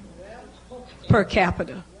 per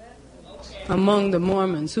capita, among the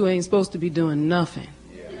Mormons, who ain't supposed to be doing nothing.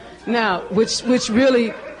 Now, which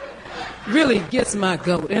really gets my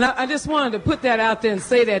goat. And I just wanted to put that out there and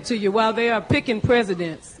say that to you while they are picking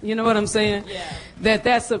presidents. You know what I'm saying? Yeah.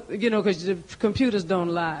 That's because the computers don't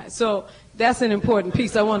lie. So that's an important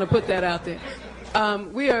piece. I want to put that out there.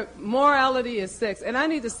 Morality is sex. And I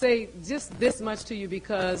need to say just this much to you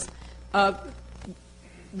because the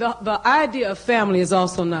idea of family is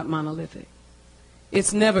also not monolithic.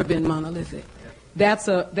 It's never been monolithic. That's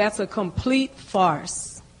a complete farce.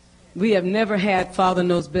 We have never had Father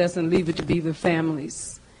Knows Best and Leave It to Beaver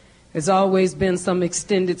families. There's always been some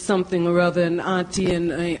extended something or other, and auntie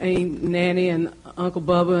and nanny and Uncle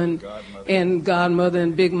Bubba and godmother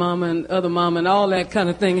and big mama and other mama and all that kind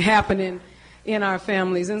of thing happening in our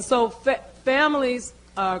families. And so families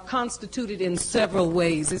are constituted in several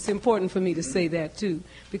ways. It's important for me to say that too,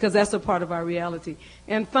 because that's a part of our reality.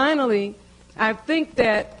 And finally, I think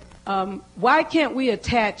that why can't we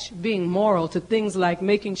attach being moral to things like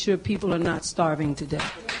making sure people are not starving to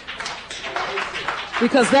death?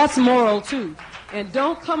 Because that's moral too. And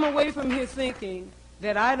don't come away from here thinking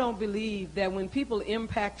that I don't believe that when people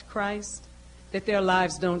impact Christ, that their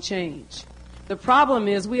lives don't change. The problem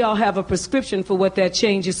is we all have a prescription for what that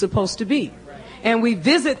change is supposed to be. And we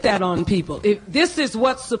visit that on people. If this is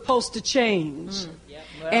what's supposed to change.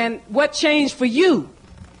 And what changed for you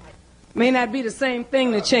may not be the same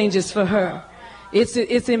thing that changes for her.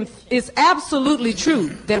 It's absolutely true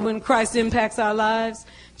that when Christ impacts our lives,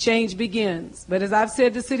 change begins. But as I've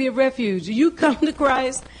said to City of Refuge, you come to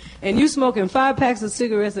Christ and you smoking 5 packs of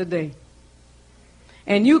cigarettes a day.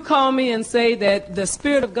 And you call me and say that the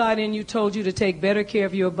Spirit of God in you told you to take better care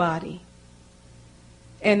of your body.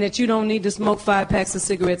 And that you don't need to smoke 5 packs of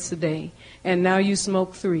cigarettes a day. And now you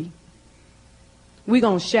smoke 3. We're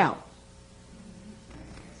going to shout.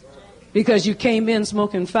 Because you came in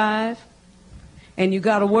smoking 5, and you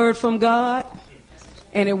got a word from God,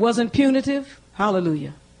 and it wasn't punitive,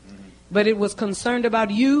 hallelujah. But it was concerned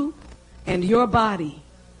about you and your body.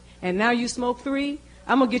 And now you smoke 3,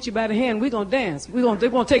 I'm going to get you by the hand, we're going to dance. They're going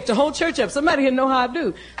to take the whole church up. Somebody here know how I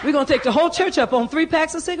do. We're going to take the whole church up on 3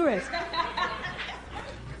 packs of cigarettes.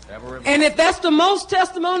 And if that's the most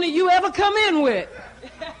testimony you ever come in with,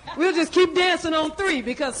 we'll just keep dancing on 3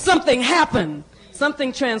 because something happened.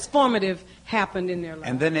 Something transformative happened in their lives.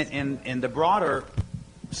 And then in the broader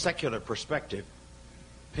secular perspective,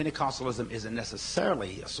 Pentecostalism isn't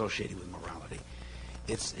necessarily associated with morality.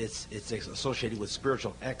 It's associated with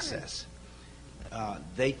spiritual excess.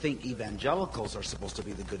 They think evangelicals are supposed to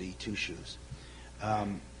be the goody two-shoes. I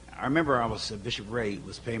remember Bishop Ray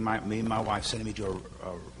was paying me and my wife sending me to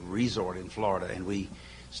a resort in Florida, and we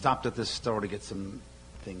stopped at this store to get some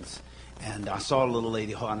things. And I saw a little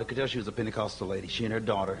lady, I could tell she was a Pentecostal lady. She and her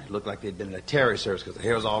daughter looked like they'd been in a terror service because the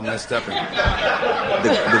hair was all messed up. And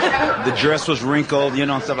the dress was wrinkled,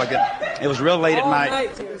 and stuff like that. It was real late at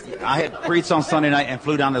night. I had preached on Sunday night and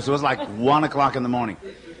flew down there, so it was like 1 o'clock in the morning.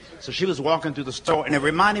 So she was walking through the store, and it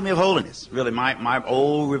reminded me of holiness, really, my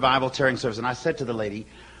old revival tearing service. And I said to the lady,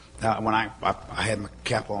 when I had my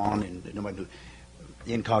cap on and nobody knew,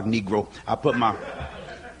 incognito, I put my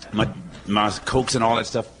my Cokes and all that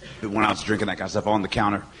stuff when I was drinking that kind of stuff on the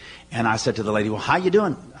counter. And I said to the lady, well, how you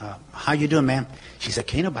doing? How you doing, ma'am? She said,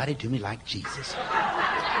 can't nobody do me like Jesus.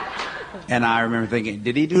 And I remember thinking,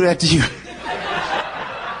 did he do that to you?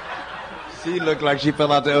 She looked like she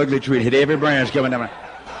fell out the ugly tree, hit every branch coming down.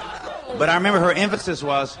 But I remember her emphasis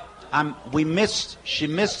was, she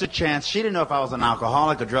missed a chance. She didn't know if I was an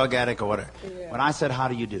alcoholic, a drug addict, or whatever. Yeah. When I said, how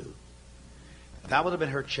do you do? That would have been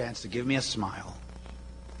her chance to give me a smile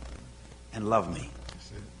and love me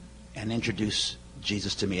and introduce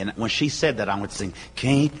Jesus to me. And when she said that, I would sing,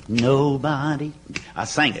 can't nobody. I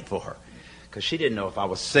sang it for her because she didn't know if I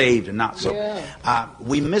was saved or not. So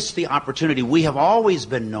we missed the opportunity. We have always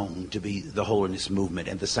been known to be the holiness movement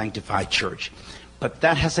and the sanctified church, but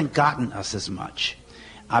that hasn't gotten us as much.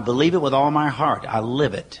 I believe it with all my heart. I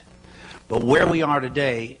live it. But where we are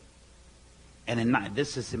today, and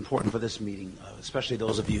this is important for this meeting, especially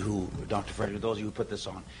those of you who, Dr. Frederick, those of you who put this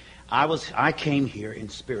on. I came here in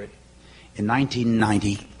spirit in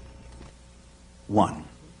 1991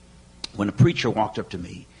 when a preacher walked up to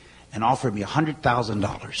me and offered me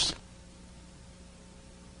 $100,000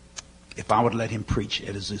 if I would let him preach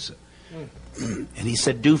at Azusa. And he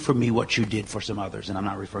said, do for me what you did for some others. And I'm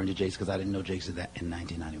not referring to Jakes because I didn't know Jakes in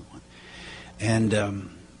 1991. And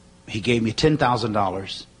he gave me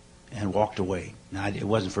 $10,000 and walked away. Now, it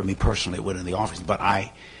wasn't for me personally. It went in the office. But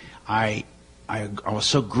I was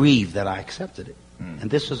so grieved that I accepted it. And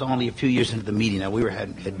this was only a few years into the meeting. Now, we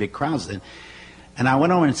had big crowds then. And I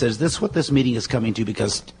went over and says, this is what this meeting is coming to,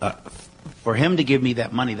 because for him to give me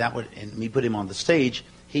that money, and me put him on the stage,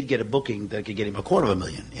 he'd get a booking that could get him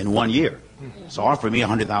 $250,000 in 1 year. So offering me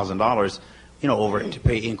 $100,000, over to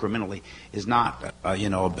pay incrementally is not,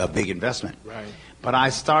 a big investment. Right. But I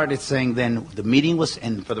started saying then the meeting was,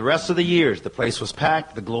 and for the rest of the years, the place was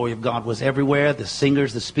packed. The glory of God was everywhere. The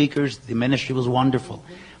singers, the speakers, the ministry was wonderful.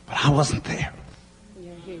 But I wasn't there.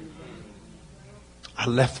 I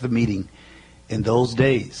left the meeting in those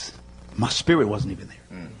days. My spirit wasn't even there.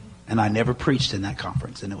 And I never preached in that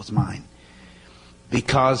conference, and it was mine.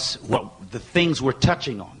 Because the things we're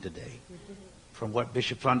touching on today, from what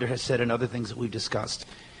Bishop Thunder has said and other things that we've discussed,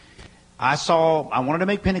 I wanted to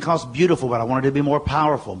make Pentecost beautiful, but I wanted it to be more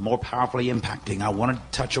powerful, more powerfully impacting. I wanted to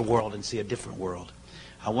touch a world and see a different world.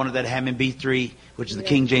 I wanted that Hammond B3, which is the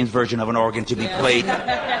King James version of an organ, to be played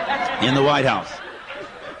in the White House.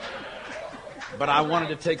 But I wanted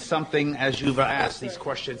to take something, as you've asked these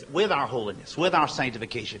questions, with our holiness, with our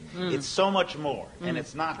sanctification. It's so much more. And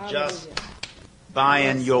it's not just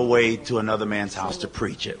buying your way to another man's house to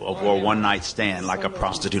preach it, or a one-night stand like a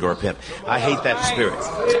prostitute or a pimp. I hate that spirit.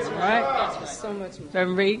 Right. So much more.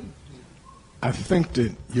 Reverend Reed? I think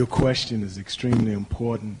that your question is extremely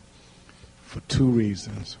important for two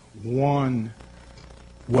reasons. One,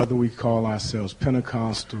 whether we call ourselves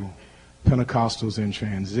Pentecostal, Pentecostals in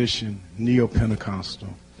transition, Neo-Pentecostal,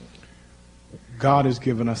 God has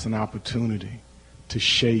given us an opportunity to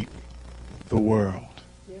shape the world.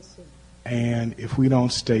 Yes, sir. And if we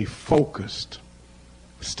don't stay focused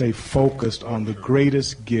on the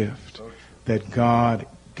greatest gift that God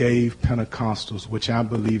gave Pentecostals, which I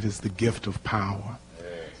believe is the gift of power.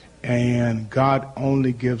 And God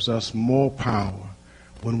only gives us more power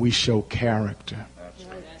when we show character.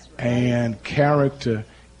 And character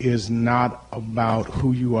is not about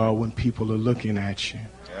who you are when people are looking at you.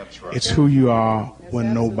 It's who you are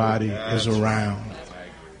when nobody is around.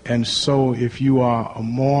 And so if you are a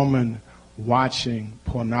Mormon watching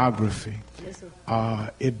pornography,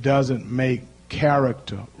 it doesn't make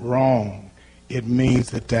character wrong. It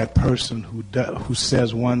means that person who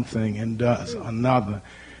says one thing and does another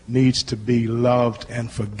needs to be loved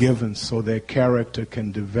and forgiven so their character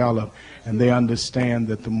can develop, and they understand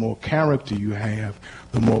that the more character you have,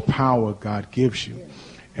 the more power God gives you.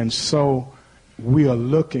 And so we are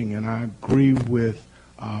looking, and I agree with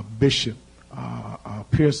Bishop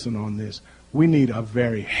Pearson on this, we need a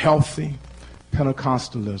very healthy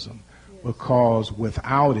Pentecostalism, because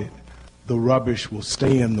without it, the rubbish will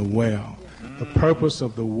stay in the well. The purpose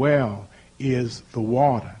of the well is the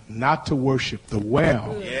water, not to worship the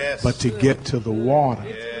well, but to get to the water.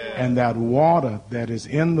 And that water that is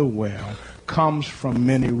in the well comes from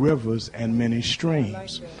many rivers and many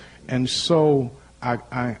streams. And so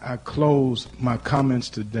I close my comments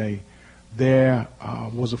today. There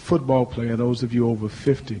was a football player, those of you over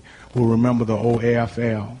 50 will remember the old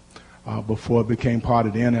AFL before it became part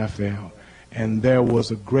of the NFL. And there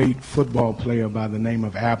was a great football player by the name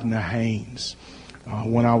of Abner Haynes.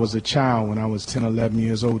 When I was a child, when I was 10, 11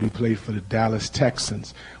 years old, he played for the Dallas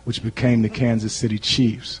Texans, which became the Kansas City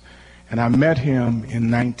Chiefs. And I met him in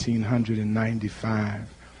 1995.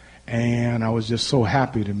 And I was just so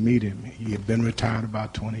happy to meet him. He had been retired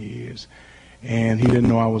about 20 years. And he didn't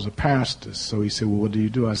know I was a pastor. So he said, well, what do you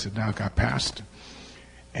do? I said, Doc, I pastor.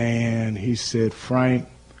 And he said, Frank,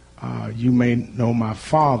 you may know my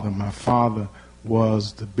father. My father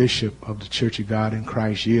was the bishop of the Church of God in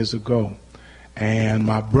Christ years ago. And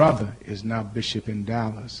my brother is now bishop in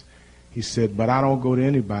Dallas. He said, but I don't go to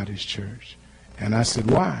anybody's church. And I said,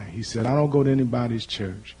 why? He said, I don't go to anybody's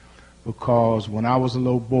church because when I was a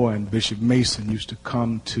little boy and Bishop Mason used to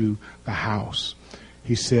come to the house,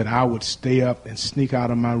 he said I would stay up and sneak out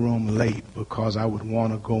of my room late because I would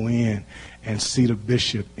want to go in and see the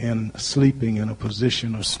bishop sleeping in a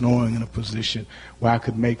position or snoring in a position where I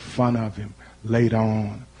could make fun of him later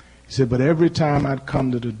on. He said, but every time I'd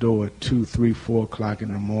come to the door at 2, 3, 4 o'clock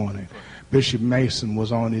in the morning, Bishop Mason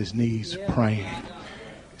was on his knees praying.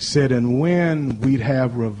 He said, and when we'd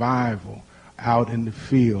have revival out in the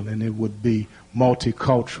field, and it would be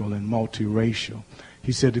multicultural and multiracial,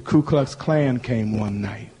 he said the Ku Klux Klan came one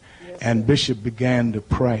night, and Bishop began to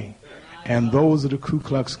pray. And those of the Ku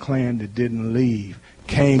Klux Klan that didn't leave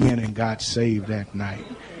came in and got saved that night.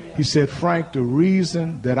 He said, Frank, the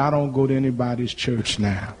reason that I don't go to anybody's church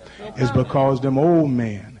now is because them old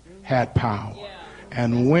men had power.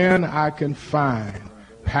 And when I can find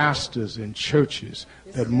pastors and churches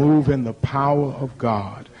that move in the power of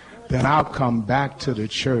God, then I'll come back to the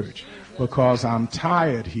church because I'm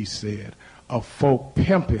tired, he said, of folk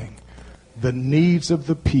pimping the needs of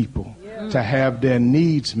the people to have their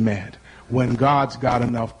needs met when God's got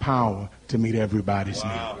enough power to meet everybody's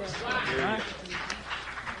needs.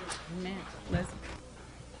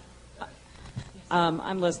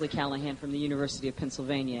 I'm Leslie Callahan from the University of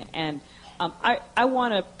Pennsylvania, and I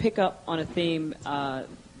want to pick up on a theme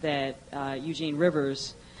that Eugene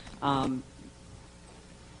Rivers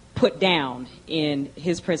put down in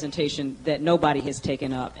his presentation that nobody has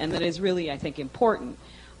taken up, and that is really, I think, important.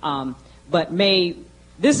 But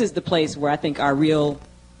this is the place where I think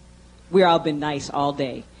we've all been nice all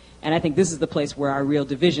day, and I think this is the place where our real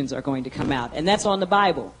divisions are going to come out, and that's on the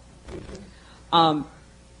Bible. I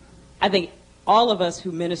think all of us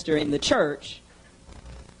who minister in the church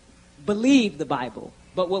believe the Bible,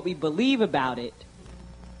 but what we believe about it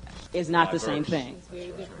is not the same thing.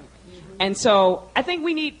 And so I think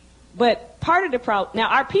we need, but part of the problem, now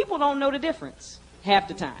our people don't know the difference half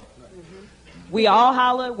the time. We all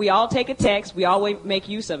holler, we all take a text, we all make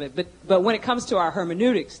use of it, but when it comes to our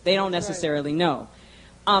hermeneutics, they don't necessarily know.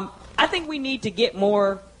 I think we need to get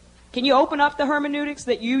more. Can you open up the hermeneutics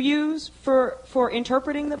that you use for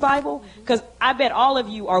interpreting the Bible? Because I bet all of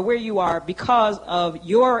you are where you are because of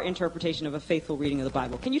your interpretation of a faithful reading of the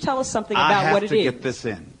Bible. Can you tell us something about what it is? I have to get this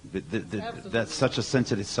in. That's such a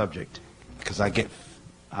sensitive subject because I got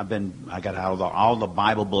out of all the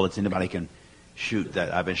Bible bullets anybody can shoot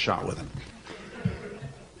that I've been shot with them.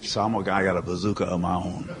 So I got a bazooka of my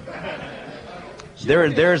own.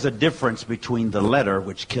 There's a difference between the letter,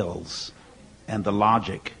 which kills, and the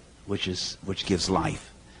logic, which gives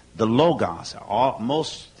life. The Logos,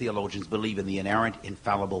 most theologians believe in the inerrant,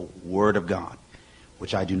 infallible Word of God,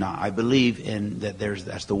 which I do not. I believe in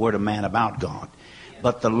that's the Word of man about God.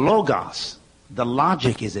 But the Logos, the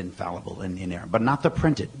logic is infallible and inerrant, but not the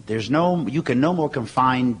printed. You can no more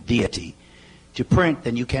confine deity to print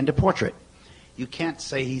than you can to portrait. You can't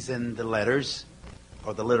say he's in the letters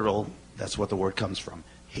or the literal, that's what the word comes from.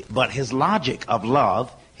 But his logic of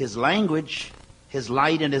love, his language, his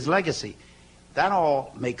light and his legacy, that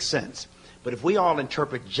all makes sense. But if we all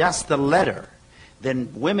interpret just the letter, then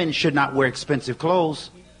women should not wear expensive clothes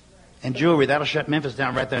and jewelry. That'll shut Memphis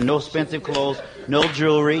down right there. No expensive clothes, no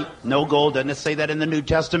jewelry, no gold. Doesn't it say that in the New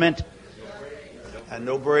Testament? And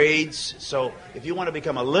no braids. So if you want to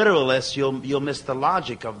become a literalist, you'll miss the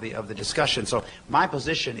logic of the discussion. So my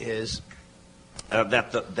position is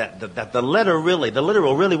that the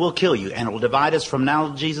literal really will kill you, and it will divide us from now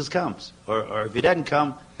till Jesus comes. Or if he doesn't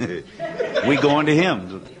come, we go into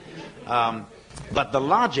him. But the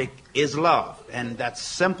logic is love, and that's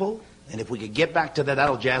simple. And if we could get back to that,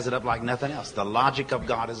 that'll jazz it up like nothing else. The logic of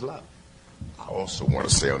God is love. I also want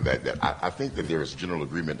to say on that I think that there is general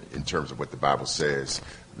agreement in terms of what the Bible says.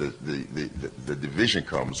 The division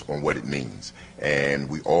comes on what it means, and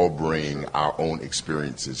we all bring our own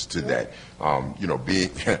experiences to that.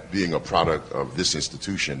 Being a product of this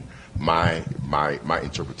institution, my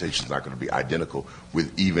interpretation is not going to be identical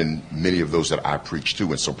with even many of those that I preach to,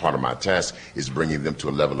 and so part of my task is bringing them to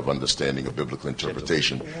a level of understanding of biblical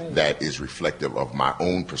interpretation that is reflective of my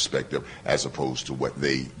own perspective as opposed to what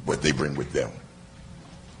they bring with them.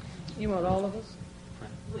 You want all of us?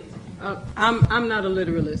 I'm not a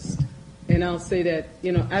literalist, and I'll say that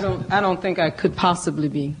I don't think I could possibly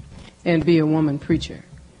be. and be a woman preacher.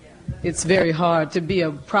 It's very hard to be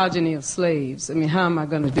a progeny of slaves. I mean, how am I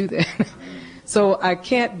going to do that? So I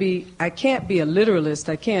can't be a literalist.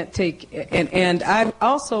 I can't take, and I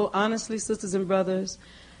also, honestly, sisters and brothers,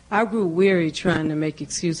 I grew weary trying to make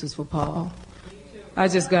excuses for Paul. I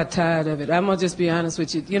just got tired of it. I'm going to just be honest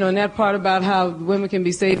with you. You know, and that part about how women can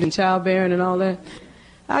be saved in childbearing and all that,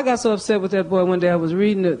 I got so upset with that boy one day. I was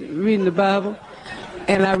reading the Bible,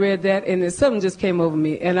 and I read that, and then something just came over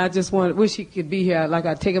me, and I just wish he could be here. Like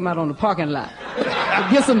I'd take him out on the parking lot,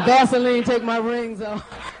 get some Vaseline, take my rings off,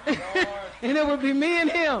 and it would be me and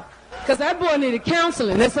him. Because that boy needed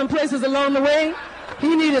counseling. There's some places along the way,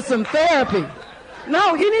 he needed some therapy.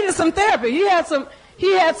 No, he needed some therapy. He had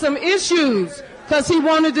some issues because he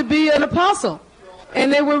wanted to be an apostle.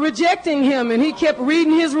 And they were rejecting him, and he kept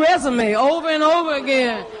reading his resume over and over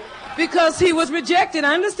again because he was rejected.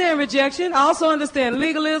 I understand rejection. I also understand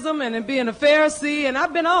legalism and being a Pharisee, and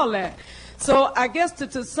I've been all that. So I guess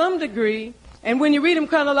to some degree, and when you read him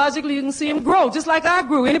chronologically, you can see him grow, just like I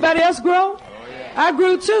grew. Anybody else grow? I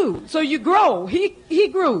grew too. So you grow. He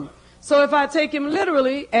grew. So if I take him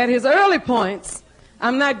literally at his early points,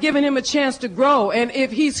 I'm not giving him a chance to grow. And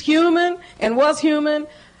if he's human and was human,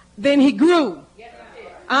 then he grew.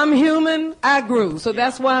 I'm human, I grew. So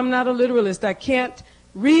that's why I'm not a literalist. I can't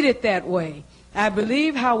read it that way. I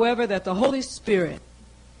believe, however, that the Holy Spirit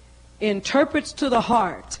interprets to the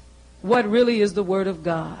heart what really is the Word of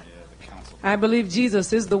God. I believe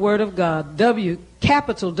Jesus is the Word of God.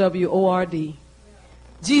 Capital W-O-R-D.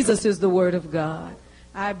 Jesus is the Word of God.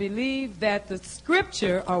 I believe that the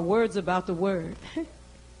Scripture are words about the Word.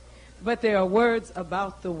 But they are words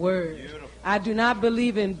about the Word. Beautiful. I do not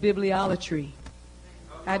believe in bibliolatry.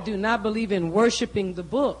 I do not believe in worshiping the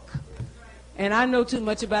book. And I know too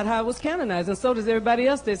much about how it was canonized, and so does everybody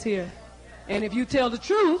else that's here. And if you tell the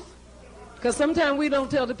truth, because sometimes we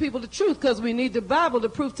don't tell the people the truth because we need the Bible to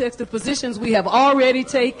prove text of positions we have already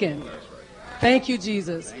taken. Thank you,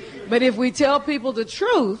 Jesus. But if we tell people the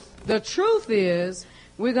truth is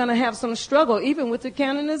we're going to have some struggle, even with the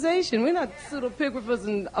canonization. We're not pseudepigraphers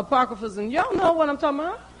and apocryphers, and y'all know what I'm talking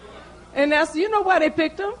about. And that's, you know why they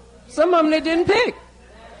picked them. Some of them they didn't pick.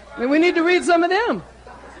 And we need to read some of them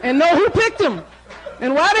and know who picked them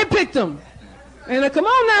and why they picked them. And come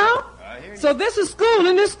on now. So this is school.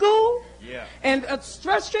 Isn't this school? Yeah. And a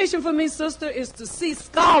frustration for me, sister, is to see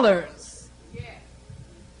scholars. Yeah.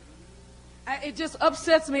 It just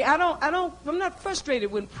upsets me. I'm not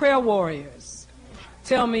frustrated when prayer warriors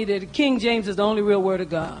tell me that King James is the only real word of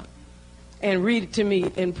God and read it to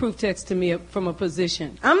me and prove text to me from a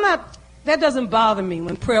position. That doesn't bother me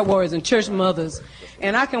when prayer warriors and church mothers,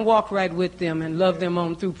 and I can walk right with them and love them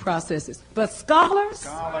on through processes. But scholars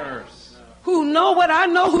who know what I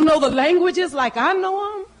know, who know the languages like I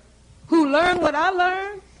know them, who learn what I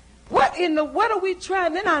learn, what are we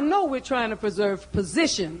trying? Then I know we're trying to preserve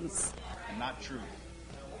positions. Not true.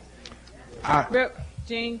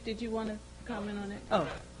 Jane, did you want to comment on it? Oh.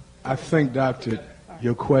 I think, Doctor,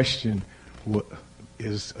 your question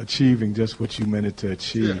is achieving just what you meant it to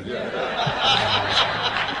achieve.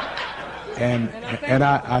 And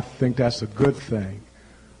I think that's a good thing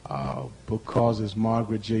because, as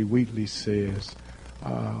Margaret J. Wheatley says,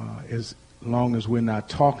 as long as we're not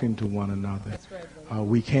talking to one another,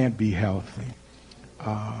 we can't be healthy.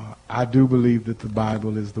 I do believe that the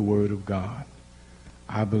Bible is the Word of God.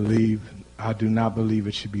 I do not believe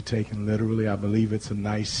it should be taken literally. I believe it's a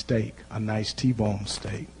nice steak, a nice T-bone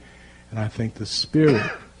steak. And I think the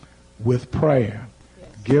Spirit, with prayer,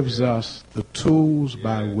 gives us the tools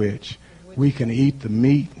by which we can eat the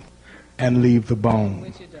meat and leave the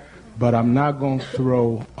bone. But I'm not going to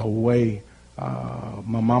throw away.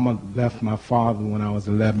 My mama left my father when I was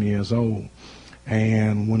 11 years old.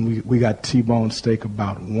 And when we got T-bone steak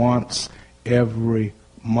about once every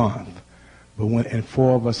month. And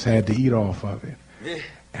 4 of us had to eat off of it.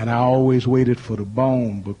 And I always waited for the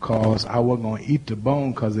bone because I wasn't going to eat the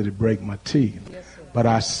bone because it would break my teeth. Yes, but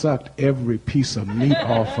I sucked every piece of meat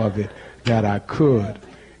off of it that I could.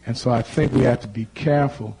 And so I think we have to be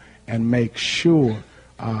careful and make sure.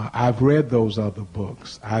 I've read those other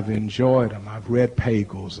books. I've enjoyed them. I've read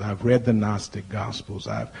Pagels. I've read the Gnostic Gospels.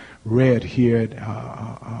 I've read here at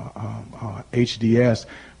HDS.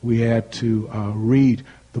 We had to read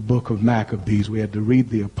the book of Maccabees. We had to read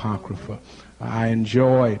the Apocrypha. I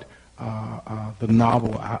enjoyed the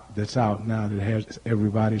novel that's out now that has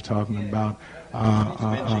everybody talking about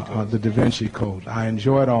the Da Vinci Code. I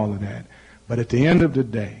enjoyed all of that. But at the end of the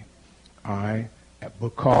day, all right,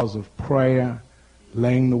 because of prayer,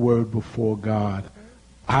 laying the word before God,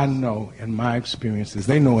 I know in my experiences,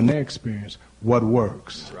 they know in their experience what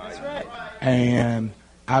works. That's right. And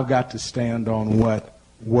I've got to stand on what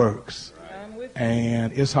works.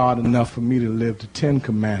 And it's hard enough for me to live the 10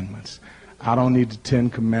 Commandments. I don't need the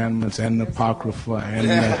 10 Commandments and the Apocrypha and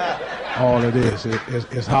all of this.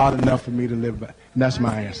 It's hard enough for me to live by. And that's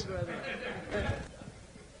my answer.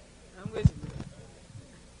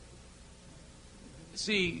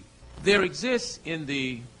 See, there exists in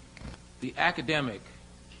the academic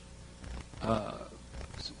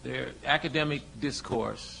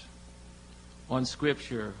discourse on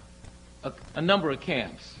Scripture a number of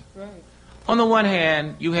camps. Right. On the one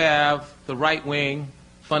hand, you have the right-wing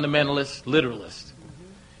fundamentalist literalist.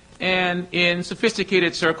 Mm-hmm. And in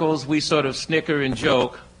sophisticated circles, we sort of snicker and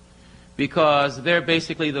joke because they're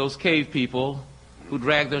basically those cave people who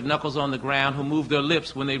drag their knuckles on the ground, who move their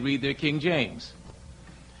lips when they read their King James.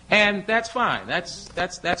 And that's fine.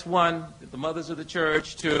 That's one, the mothers of the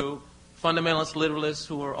church, two, fundamentalist literalists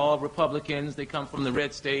who are all Republicans. They come from the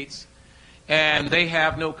red states. And they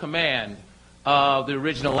have no command of the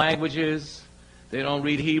original languages. They don't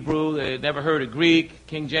read Hebrew. They never heard of Greek.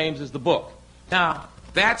 King James is the book. Now,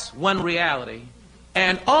 that's one reality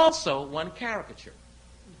and also one caricature.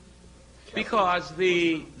 Because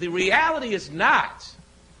the reality is not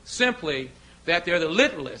simply that they're the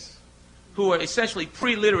literalists who are essentially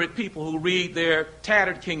pre-literate people who read their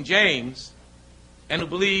tattered King James and who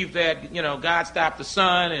believe that, God stopped the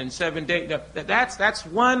sun in 7 days. No,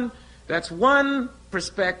 that's one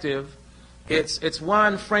perspective. It's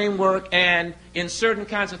one framework, and in certain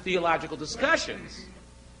kinds of theological discussions,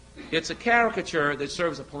 it's a caricature that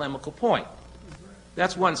serves a polemical point.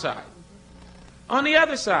 That's one side. On the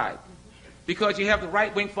other side, because you have the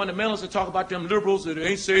right-wing fundamentalists that talk about them liberals that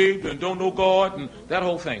ain't saved and don't know God and that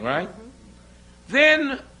whole thing, right?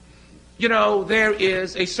 Then, there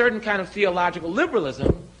is a certain kind of theological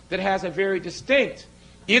liberalism that has a very distinct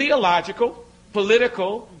ideological,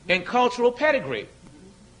 political, and cultural pedigree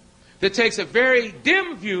that takes a very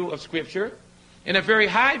dim view of Scripture and a very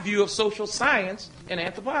high view of social science and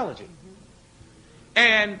anthropology.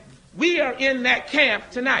 And we are in that camp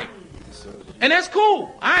tonight. And that's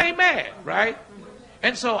cool. I ain't mad, right?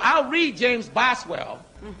 And so I'll read James Boswell,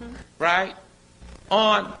 right,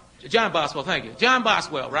 on John Boswell, thank you. John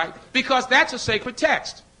Boswell, right? Because that's a sacred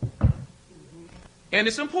text. And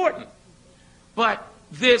it's important. But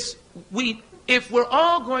if we're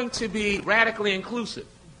all going to be radically inclusive,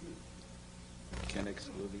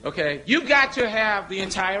 okay, you've got to have the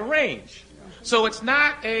entire range. So it's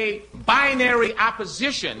not a binary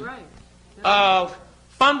opposition of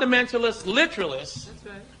fundamentalist literalists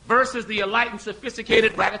versus the enlightened,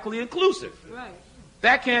 sophisticated, radically inclusive.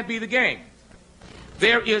 That can't be the game.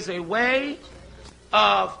 There is a way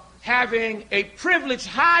of having a privileged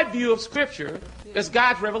high view of Scripture as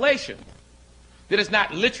God's revelation that is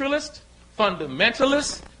not literalist,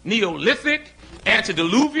 fundamentalist, Neolithic,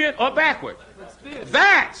 antediluvian, or backward.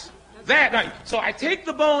 So I take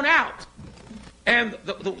the bone out, and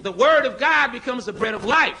the Word of God becomes the bread of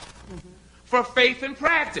life for faith and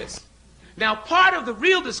practice. Now, part of the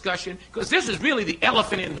real discussion, because this is really the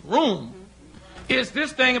elephant in the room, is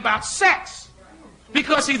this thing about sex.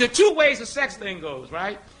 Because, see, there are two ways the sex thing goes,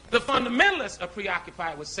 right? The fundamentalists are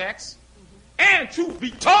preoccupied with sex, and truth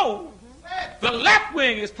be told, the left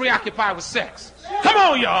wing is preoccupied with sex. Come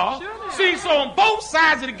on, y'all. See, so on both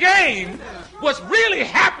sides of the game, what's really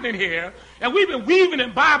happening here, and we've been weaving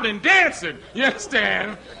and bobbing and dancing, you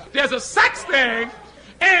understand? There's a sex thing,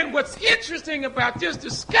 and what's interesting about this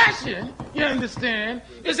discussion, you understand,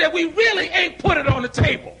 is that we really ain't put it on the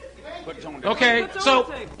table. Okay,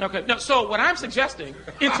 so what I'm suggesting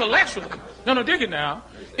intellectually, dig it now,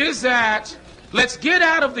 is that let's get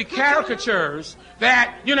out of the caricatures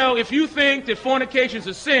that, if you think that fornication is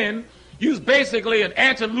a sin, you's basically an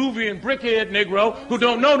antediluvian brickhead Negro who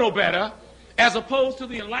don't know no better, as opposed to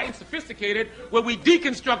the enlightened, sophisticated, where we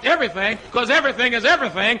deconstruct everything, because everything is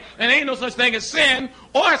everything, and ain't no such thing as sin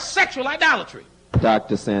or sexual idolatry.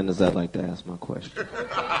 Dr. Sanders, I'd like to ask my question. Go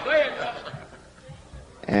ahead.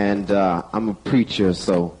 And I'm a preacher,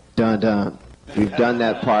 so done. We've done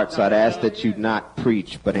that part, so I'd ask that you not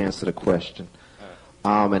preach, but answer the question.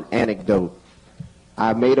 An anecdote.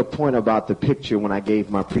 I made a point about the picture when I gave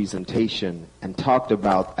my presentation and talked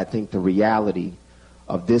about, I think, the reality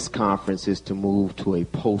of this conference is to move to a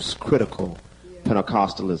post-critical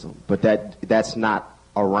Pentecostalism. But that's not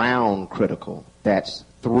around critical. That's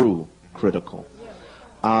through critical.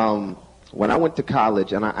 When I went to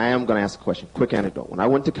college, and I am going to ask a question, quick anecdote. When I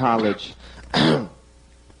went to college,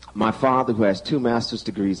 my father, who has 2 master's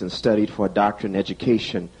degrees and studied for a doctorate in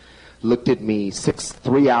education, looked at me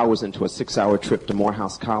 3 hours into a 6-hour trip to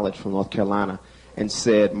Morehouse College from North Carolina and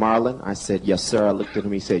said, "Marlon," I said, "Yes, sir." I looked at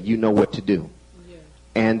him, he said, "You know what to do." Yeah.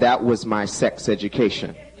 and that was my sex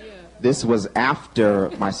education. This was after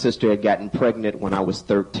my sister had gotten pregnant when I was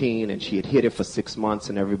 13, and she had hid it for 6 months,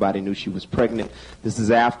 and everybody knew she was pregnant. This is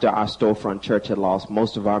after our storefront church had lost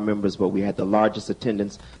most of our members, but we had the largest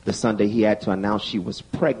attendance the Sunday he had to announce she was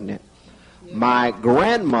pregnant. My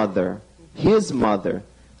grandmother, his mother,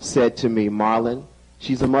 said to me, Marlon,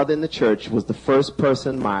 she's a mother in the church, was the first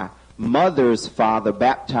person my mother's father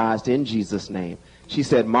baptized in Jesus' name. She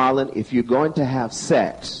said, Marlon, if you're going to have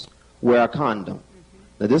sex, wear a condom.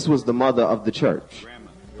 Now, this was the mother of the church.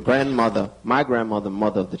 Grandmother, my grandmother,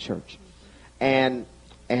 mother of the church. And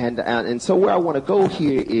so where I want to go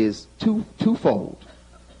here is threefold.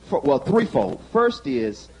 First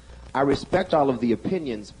is, I respect all of the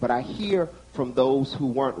opinions, but I hear from those who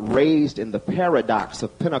weren't raised in the paradox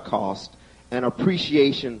of Pentecost an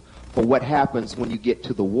appreciation for what happens when you get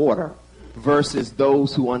to the water versus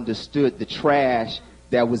those who understood the trash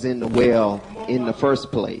that was in the well in the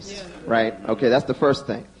first place, right? Okay, that's the first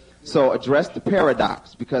thing. So address the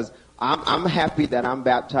paradox, because I'm happy that I'm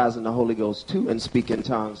baptized in the Holy Ghost too and speak in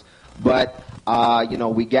tongues. But,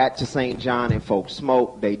 we got to St. John and folks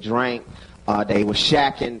smoked, they drank, they were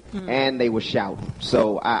shacking, and they were shouting.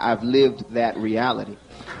 So I've lived that reality.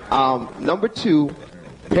 Number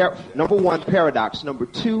one, paradox. Number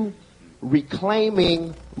two,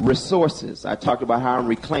 reclaiming resources. I talked about how I'm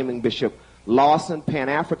reclaiming Bishop Lawson.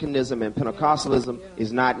 Pan-Africanism and Pentecostalism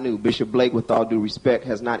is not new. Bishop Blake, with all due respect,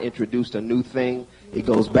 has not introduced a new thing. It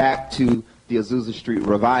goes back to the Azusa Street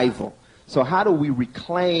revival. So how do we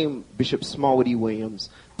reclaim Bishop Smallwood Williams,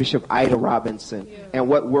 Bishop Ida Robinson, and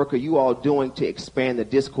what work are you all doing to expand the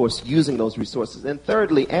discourse using those resources? And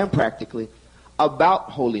thirdly, and practically,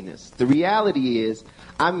 about holiness. The reality is,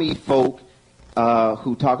 I meet folk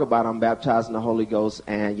who talk about I'm baptized in the Holy Ghost,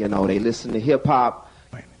 and, they listen to hip-hop.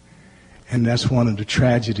 And that's one of the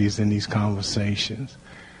tragedies in these conversations.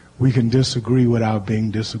 We can disagree without being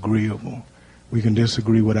disagreeable. We can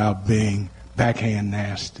disagree without being backhand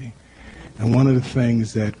nasty. And one of the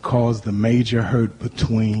things that caused the major hurt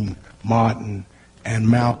between Martin and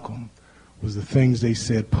Malcolm was the things they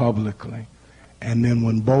said publicly. And then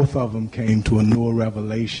when both of them came to a newer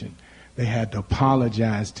revelation, they had to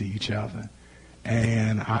apologize to each other.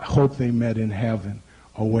 And I hope they met in heaven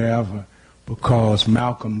or wherever, because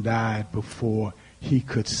Malcolm died before he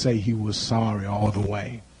could say he was sorry all the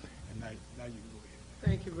way. And now you go ahead.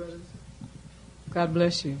 Thank you, brothers. God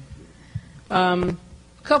bless you.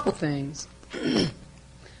 Couple things.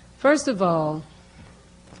 First of all,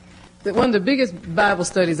 one of the biggest Bible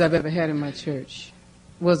studies I've ever had in my church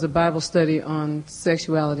was a Bible study on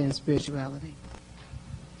sexuality and spirituality,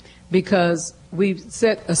 because we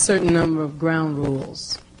set a certain number of ground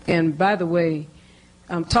rules. And by the way,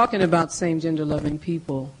 I'm talking about same-gender loving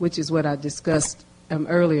people, which is what I discussed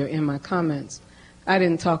earlier in my comments. I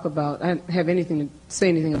didn't have anything to say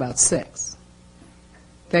anything about sex.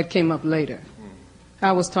 That came up later.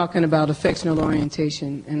 I was talking about affectional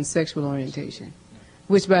orientation and sexual orientation,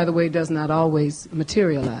 which, by the way, does not always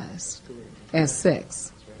materialize as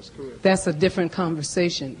sex. That's a different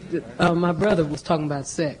conversation. My brother was talking about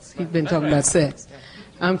sex. He'd been talking about sex.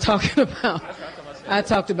 I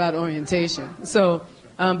talked about orientation. So,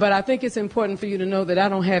 but I think it's important for you to know that I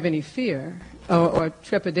don't have any fear or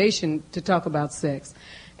trepidation to talk about sex.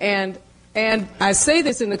 And I say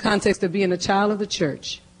this in the context of being a child of the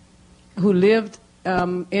church who lived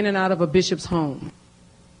in and out of a bishop's home.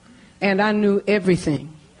 And I knew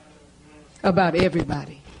everything about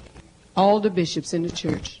everybody, all the bishops in the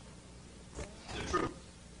church.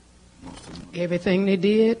 Everything they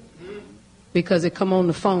did, because it come on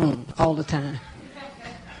the phone all the time.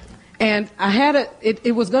 And I had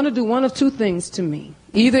it was going to do one of two things to me.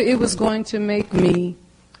 Either it was going to make me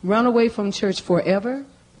run away from church forever,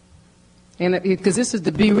 and because this is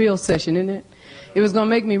the Be Real session, isn't it? It was going to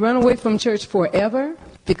make me run away from church forever,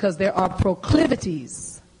 because there are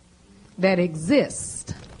proclivities that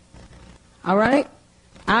exist. All right?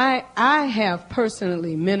 I have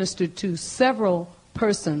personally ministered to several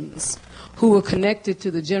persons who were connected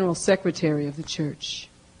to the general secretary of the church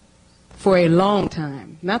for a long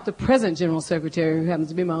time. Not the present general secretary, who happens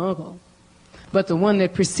to be my uncle, but the one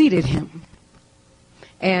that preceded him.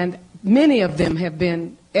 And many of them have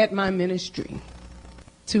been at my ministry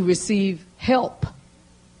to receive help,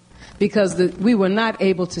 because we were not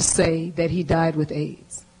able to say that he died with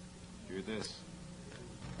AIDS. Hear this.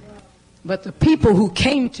 But the people who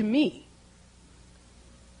came to me,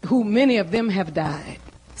 who many of them have died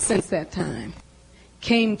since that time,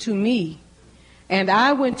 came to me, and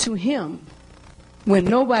I went to him when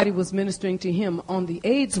nobody was ministering to him on the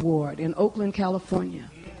AIDS ward in Oakland, California,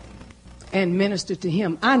 and ministered to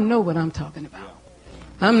him. I know what I'm talking about.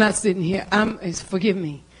 I'm not sitting here. Forgive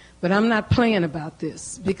me, but I'm not playing about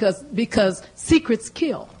this because secrets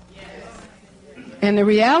kill. And the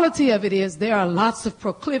reality of it is there are lots of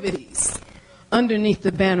proclivities underneath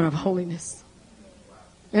the banner of holiness.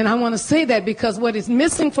 And I want to say that because what is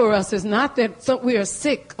missing for us is not that we are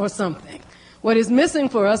sick or something. What is missing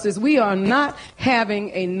for us is we are not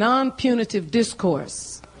having a non-punitive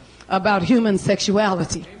discourse about human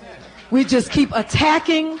sexuality. We just keep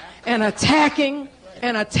attacking and attacking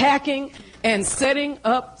and attacking and setting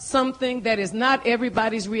up something that is not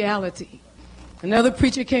everybody's reality. Another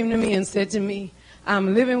preacher came to me and said to me,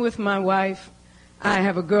 I'm living with my wife. I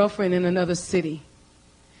have a girlfriend in another city,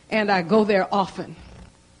 and I go there often.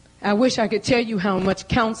 I wish I could tell you how much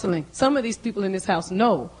counseling. Some of these people in this house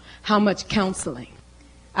know how much counseling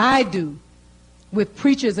I do with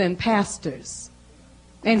preachers and pastors.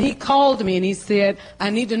 And he called me and he said,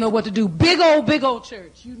 I need to know what to do. Big old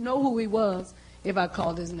church. You know who he was if I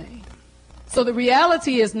called his name. So the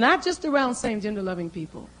reality is not just around same-gender loving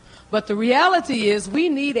people, but the reality is we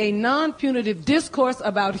need a non-punitive discourse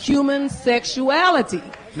about human sexuality.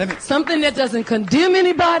 Something that doesn't condemn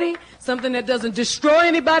anybody, something that doesn't destroy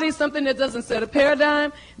anybody, something that doesn't set a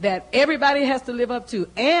paradigm that everybody has to live up to.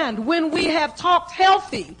 And when we have talked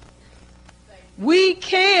healthy, we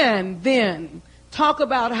can then talk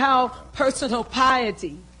about how personal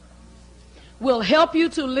piety will help you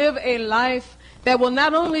to live a life that will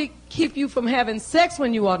not only keep you from having sex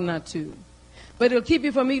when you ought not to, but it'll keep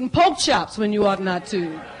you from eating pork chops when you ought not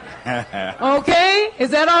to. Okay? Is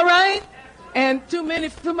that all right? And too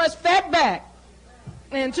much fat back,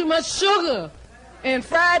 and too much sugar, and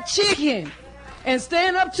fried chicken, and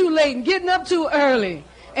staying up too late, and getting up too early,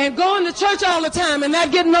 and going to church all the time and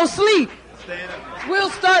not getting no sleep. We'll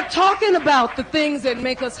start talking about the things that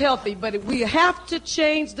make us healthy, but we have to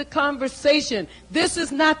change the conversation. This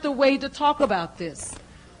is not the way to talk about this.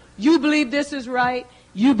 You believe this is right.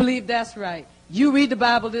 You believe that's right. You read the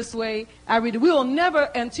Bible this way. I read it. We will never,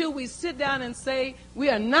 until we sit down and say, we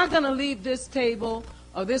are not going to leave this table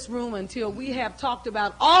or this room until we have talked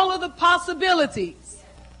about all of the possibilities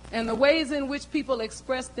and the ways in which people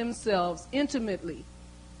express themselves intimately.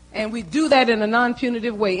 And we do that in a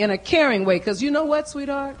non-punitive way, in a caring way. Because you know what,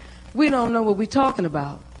 sweetheart? We don't know what we're talking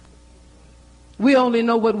about. We only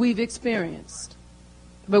know what we've experienced.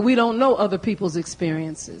 But we don't know other people's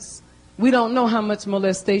experiences. We don't know how much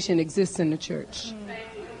molestation exists in the church.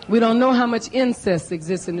 We don't know how much incest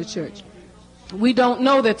exists in the church. We don't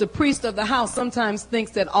know that the priest of the house sometimes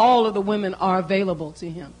thinks that all of the women are available to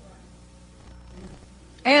him.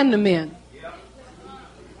 And the men.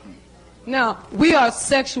 Now, we are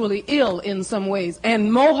sexually ill in some ways.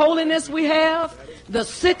 And more holiness we have, the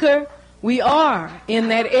sicker we are in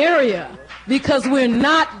that area because we're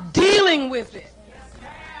not dealing with it.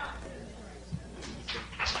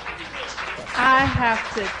 I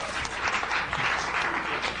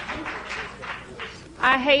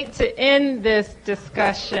hate to end this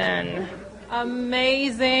discussion.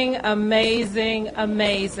 Amazing, amazing,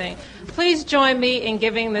 amazing. Please join me in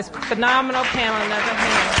giving this phenomenal panel another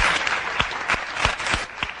hand.